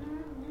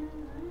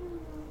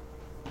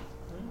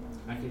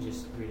 I could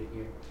just read it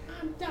here.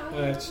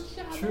 That's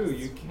true.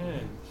 You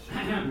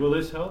can. Will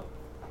this help?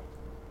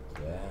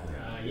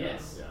 Yeah.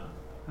 Yes.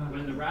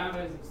 When the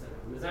rabbis,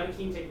 when the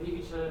Zadokим take leave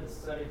each other at the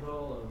study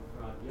hall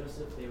of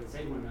Yosef, they would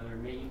say to one another,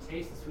 "May you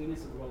taste the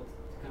sweetness of the world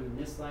to come in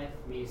this life.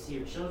 May you see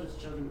your children's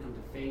children come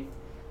to faith.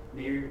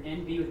 May your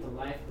end be with the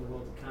life of the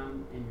world to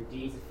come, and your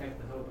deeds affect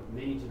the hope of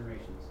many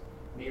generations.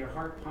 May your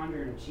heart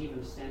ponder and achieve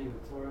understanding of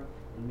the Torah,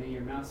 and may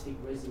your mouth speak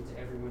wisdom to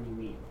everyone you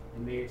meet.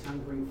 And may your tongue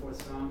bring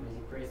forth song as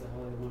you praise the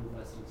Holy One,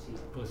 blessed is He.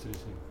 Blessed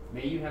is He.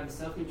 May you have the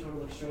self-control to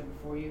look straight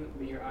before you.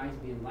 May your eyes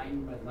be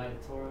enlightened by the light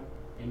of Torah.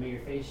 And may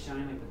your face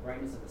shine like the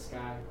brightness of the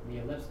sky. May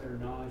your lips utter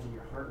knowledge and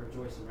your heart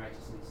rejoice in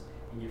righteousness.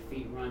 And your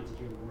feet run to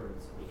hear the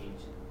words of the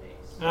Ancient of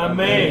Days."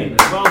 Amen.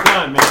 Well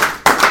done, man.